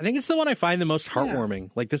 I think it's the one I find the most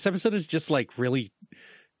heartwarming. Like this episode is just like really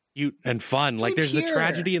cute and fun. Like there's the pure.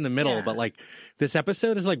 tragedy in the middle, Yeah. but like this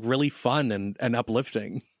episode is like really fun and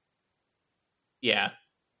uplifting. Yeah.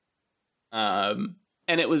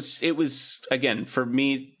 And it was again for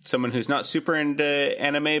me, someone who's not super into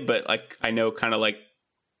anime, but like I know kind of like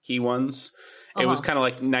key ones. It was kind of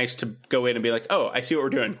like nice to go in and be like, oh, I see what we're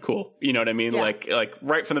doing. Cool. You know what I mean? Yeah. Like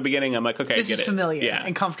right from the beginning, I'm like, okay, This I get is it. familiar Yeah.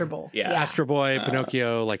 and comfortable. Yeah. Astro Boy,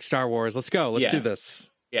 Pinocchio, like Star Wars. Let's go. Let's Yeah. do this.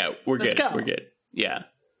 Yeah, we're Let's good. go. We're good. Yeah.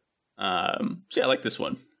 So yeah, I like this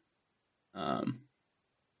one. Yeah.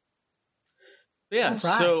 All right.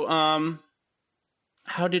 So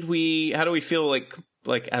how do we feel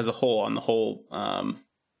like as a whole on the whole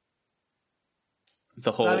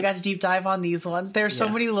Glad we got to deep dive on these ones. There's so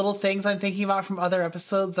many little things I'm thinking about from other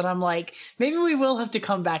episodes that I'm like, maybe we will have to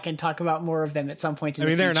come back and talk about more of them at some point in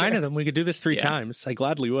the there are future. 9 of them. We could do this 3 Yeah. times. I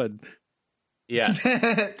gladly would. Yeah.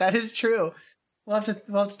 That is true. We'll have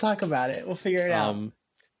to talk about it. We'll figure it out.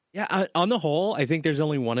 Yeah, on the whole, I think there's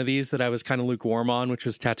only one of these that I was kind of lukewarm on, which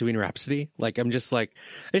was Tatooine Rhapsody. Like, I'm just like,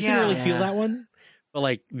 I just didn't really feel that one. But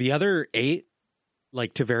like the other 8,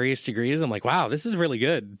 like to various degrees, I'm like, wow, this is really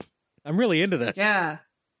good. I'm really into this. Yeah.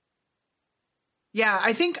 Yeah,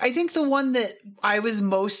 I think the one that I was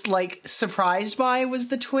most like surprised by was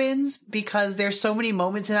the twins, because there's so many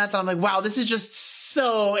moments in that I'm like, wow, this is just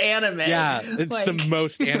so anime. Yeah, it's the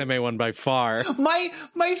most anime one by far.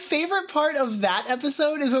 My favorite part of that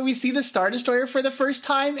episode is when we see the Star Destroyer for the first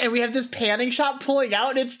time and we have this panning shot pulling out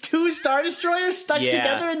and it's 2 Star Destroyers stuck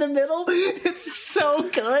together in the middle. It's so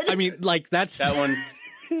good. I mean, like that's That one.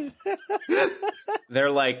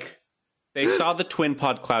 They're like, they saw the twin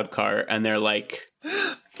pod cloud car and they're like,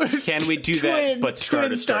 can we do that? But Star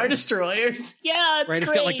Destroyers. Yeah, it's right. It's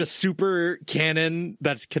great. got like the super cannon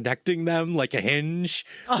that's connecting them, like a hinge.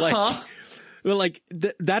 Like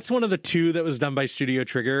that's one of the 2 that was done by Studio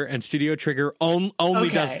Trigger, and Studio Trigger only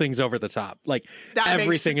does things over the top. Like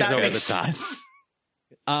everything is over the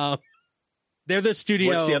top. They're the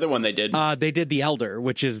studio. What's the other one they did? They did The Elder,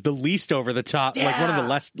 which is the least over the top, like one of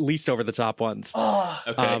the least over the top ones. Oh,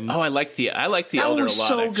 okay. I like the that Elder was a lot.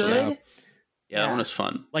 so actually. good. Yeah, that one was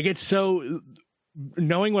fun. Like it's so,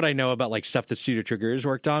 knowing what I know about like stuff that Studio Trigger has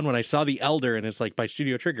worked on, when I saw The Elder and it's like by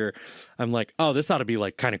Studio Trigger, I'm like, oh, this ought to be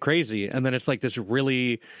like kind of crazy. And then it's like this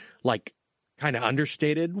really like kind of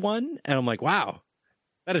understated one. And I'm like, wow,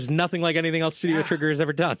 that is nothing like anything else Studio Trigger has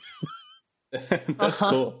ever done. That's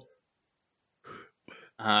cool.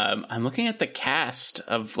 I'm looking at the cast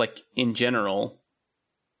of like in general,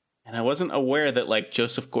 and I wasn't aware that like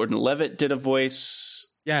Joseph Gordon-Levitt did a voice.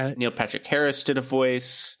 Yeah. Neil Patrick Harris did a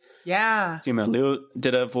voice. Yeah. Simu Liu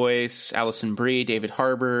did a voice. Alison Brie, David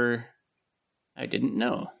Harbour. I didn't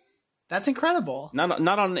know. That's incredible. Not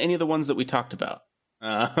on any of the ones that we talked about.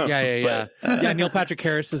 Yeah. Neil Patrick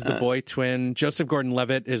Harris is the boy twin. Joseph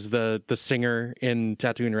Gordon-Levitt is the singer in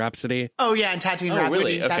Tatooine Rhapsody. Oh yeah, and Tatooine Rhapsody.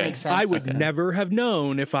 Really? That Okay. makes sense. I would never have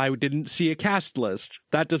known if I didn't see a cast list.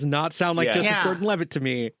 That does not sound like Joseph Gordon-Levitt to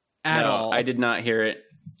me at all. I did not hear it.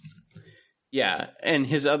 Yeah, and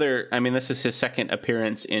his other, I mean, this is his second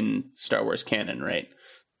appearance in Star Wars canon, right?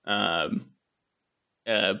 Yeah,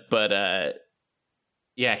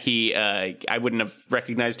 Yeah, he. I wouldn't have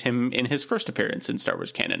recognized him in his first appearance in Star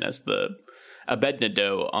Wars canon as the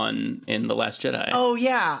Abednego in The Last Jedi. Oh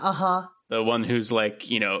yeah, The one who's like,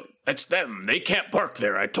 that's them. They can't park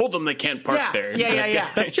there. I told them they can't park there. Yeah.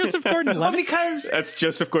 That's Joseph Gordon-Levitt. Because that's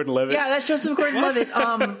Joseph Gordon-Levitt. Yeah, that's Joseph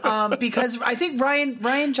Gordon-Levitt. Because I think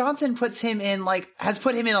Ryan Johnson has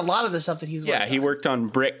put him in a lot of the stuff that he's worked on. He worked on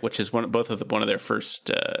Brick, which is one of their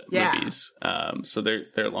first movies. So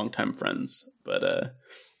they're longtime friends. But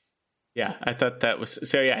yeah, I thought that was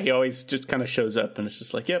so. Yeah, he always just kind of shows up, and it's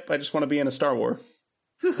just like, yep, I just want to be in a Star Wars.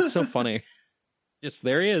 That's so funny. Just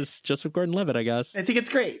there he is, Joseph Gordon-Levitt, I guess. I think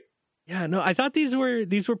it's great. Yeah, no, I thought these were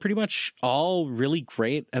pretty much all really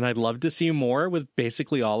great, and I'd love to see more with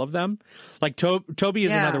basically all of them. Like Toby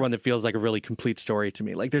is another one that feels like a really complete story to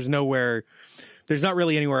me. Like there's not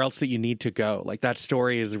really anywhere else that you need to go. Like that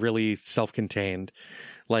story is really self-contained.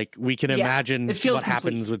 Like we can imagine what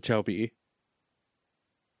happens with Toby.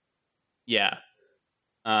 Yeah.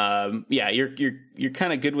 You're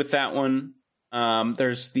kind of good with that one.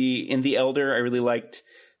 There's in The Elder, I really liked.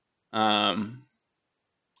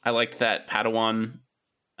 I liked that Padawan,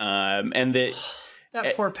 and that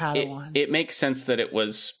poor Padawan. It makes sense that it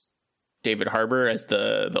was David Harbour as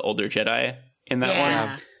the older Jedi in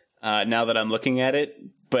that one. Now that I'm looking at it,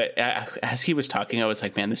 but as he was talking, I was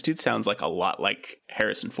like, man, this dude sounds like a lot like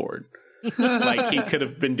Harrison Ford. Like he could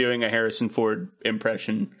have been doing a Harrison Ford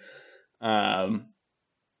impression. But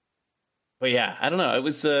yeah, I don't know. It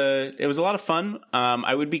was a lot of fun.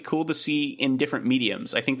 I would be cool to see in different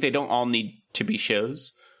mediums. I think they don't all need to be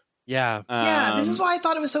shows. Yeah. This is why I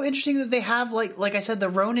thought it was so interesting that they have like I said, the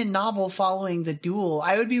Ronin novel following the duel.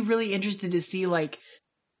 I would be really interested to see like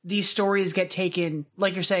these stories get taken,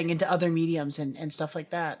 like you're saying, into other mediums and stuff like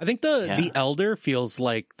that. I think the Elder feels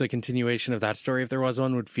like the continuation of that story, if there was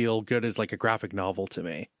one, would feel good as like a graphic novel to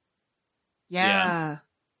me. Yeah.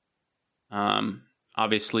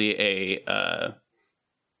 Obviously a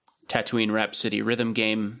Tatooine Rhapsody rhythm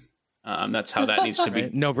game. That's how that needs to be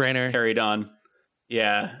no brainer carried on.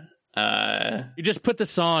 Yeah. You just put the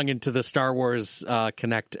song into the Star Wars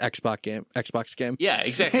Connect Xbox game. Yeah,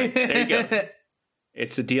 exactly. There you go.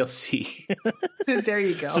 It's a DLC. There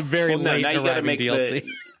you go. It's a very late arriving DLC.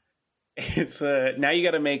 It's now you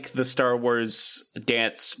got to make the Star Wars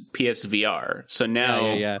dance PSVR. So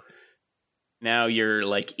now, now you're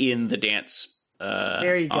like in the dance.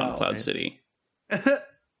 There you go. On Cloud City.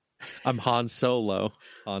 I'm Han Solo.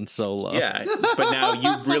 Han Solo. Yeah, but now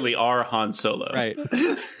you really are Han Solo. Right.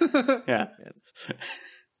 Yeah.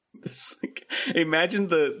 Imagine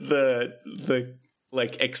the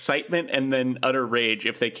like excitement and then utter rage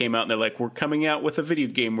if they came out and they're like, we're coming out with a video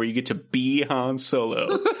game where you get to be Han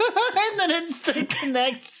Solo. And then it's the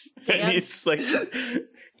Connect dance. And it's like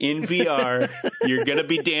in VR, you're gonna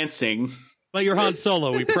be dancing. But you're Han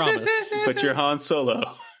Solo, we promise. But you're Han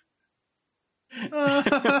Solo.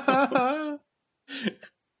 I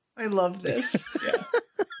love this. Yeah.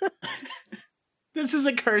 This is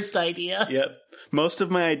a cursed idea. Yep. Most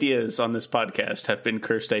of my ideas on this podcast have been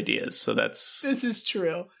cursed ideas, so This is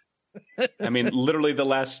true. I mean, literally the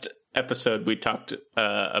last episode we talked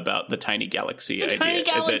about the tiny galaxy idea. Tiny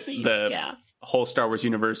galaxy. The whole Star Wars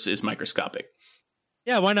universe is microscopic.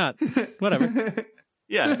 Yeah, why not? Whatever.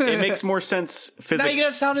 Yeah, it makes more sense now you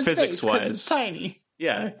have sound in physics space, wise. It's tiny.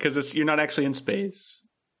 Yeah, because you're not actually in space.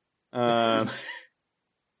 All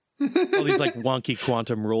these like wonky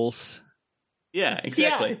quantum rules. Yeah,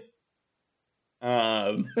 exactly.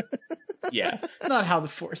 Yeah. Not how the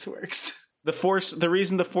Force works. The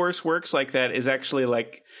reason the Force works like that is actually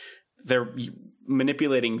like they're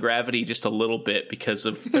manipulating gravity just a little bit because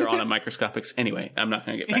of they're on a microscopic. Anyway, I'm not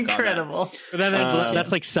going to get back Incredible. on that. But then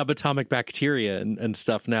that's like subatomic bacteria and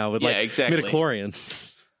stuff now with like exactly.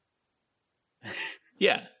 midichlorians.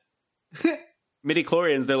 Yeah.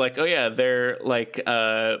 Midichlorians, they're like, oh yeah, they're like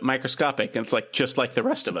microscopic, and it's like just like the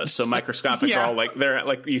rest of us. So microscopic are all like they're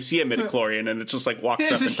like you see a midichlorian and it just like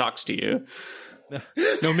walks up and talks to you.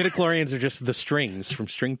 No, midichlorians are just the strings from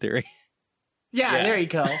string theory. Yeah, there you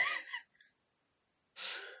go.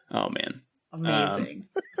 Oh man. Amazing.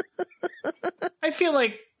 I feel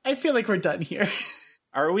like we're done here.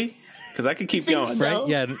 Are we? Because I could keep going. So? Right?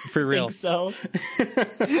 Yeah, for real. I think so.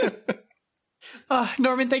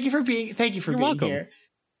 Norman, thank you for being welcome. here.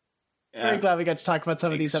 Very glad we got to talk about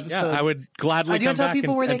some of these episodes. Yeah, I would gladly come back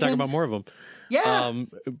and talk about more of them. Yeah.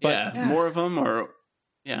 More of them or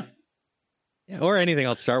or anything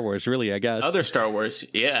else Star Wars, really, I guess. Other Star Wars,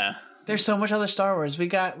 yeah. There's so much other Star Wars. We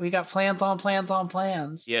got plans on plans on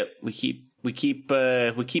plans. Yep, we keep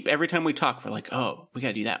every time we talk, we're like, oh, we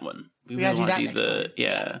gotta do that one. We gotta do wanna that next time.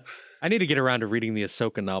 Yeah. I need to get around to reading the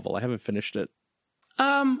Ahsoka novel. I haven't finished it.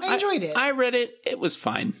 I enjoyed it. I read it. It was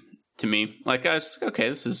fine to me. Like, I was like, okay,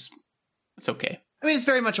 it's okay. I mean, it's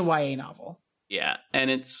very much a YA novel. Yeah, and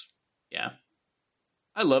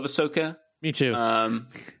I love Ahsoka. Me too.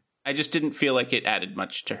 I just didn't feel like it added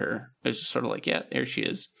much to her. It was just sort of like, yeah, there she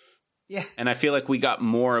is. Yeah. And I feel like we got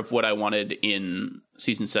more of what I wanted in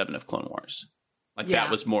season 7 of Clone Wars. Like,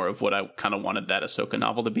 that was more of what I kind of wanted that Ahsoka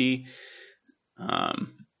novel to be.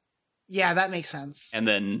 Yeah, that makes sense. And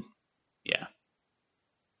then, yeah.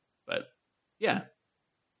 But, yeah.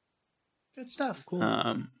 Good stuff. Cool.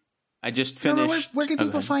 I just finished... Where can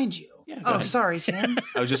people find you? Yeah, sorry, Tim.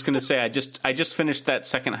 I was just going to say, I just finished that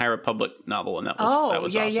second High Republic novel, and that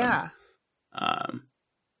was awesome. Yeah.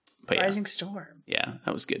 But Rising Storm. Yeah,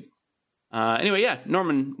 that was good. Anyway, yeah,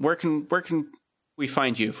 Norman, where can we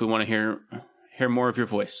find you if we want to hear more of your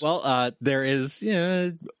voice? Well, there is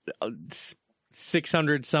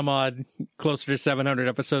 600 some odd, closer to 700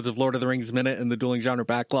 episodes of Lord of the Rings Minute in the Dueling Genre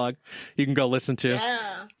backlog you can go listen to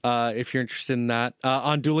if you're interested in that.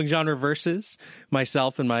 On Dueling Genre Versus,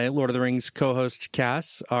 myself and my Lord of the Rings co-host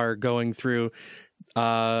Cass are going through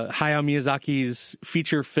Hayao Miyazaki's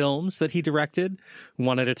feature films that he directed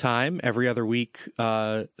one at a time every other week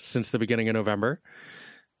since the beginning of November.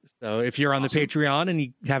 So if you're on the Patreon and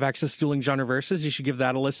you have access to Dueling Genre Versus, you should give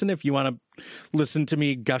that a listen if you want to listen to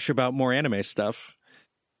me gush about more anime stuff,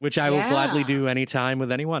 which I will gladly do anytime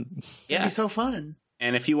with anyone. Yeah. It'd be so fun.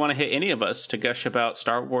 And if you want to hit any of us to gush about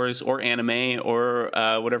Star Wars or anime or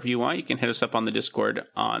whatever you want, you can hit us up on the Discord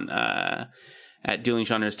at Dueling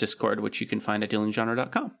Genre's Discord, which you can find at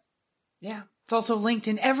duelinggenre.com. Yeah. It's also linked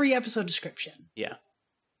in every episode description. Yeah.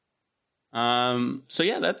 So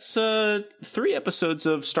yeah, that's 3 episodes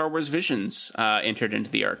of Star Wars Visions entered into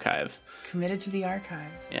the archive. Committed to the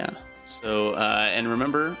archive. Yeah. So and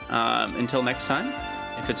remember, until next time,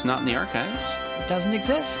 if it's not in the archives, it doesn't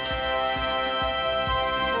exist.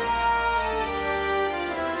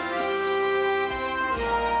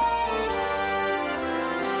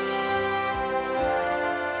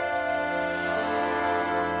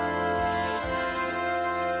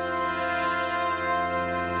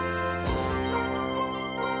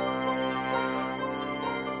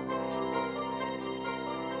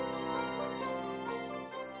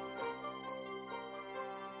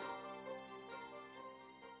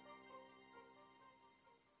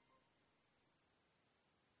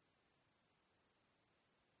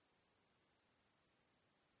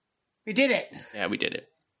 We did it. Yeah, we did it.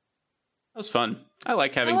 That was fun. I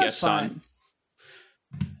like having guests on.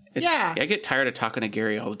 I get tired of talking to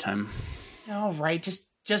Gary all the time. All right, just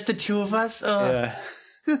the two of us. Yeah.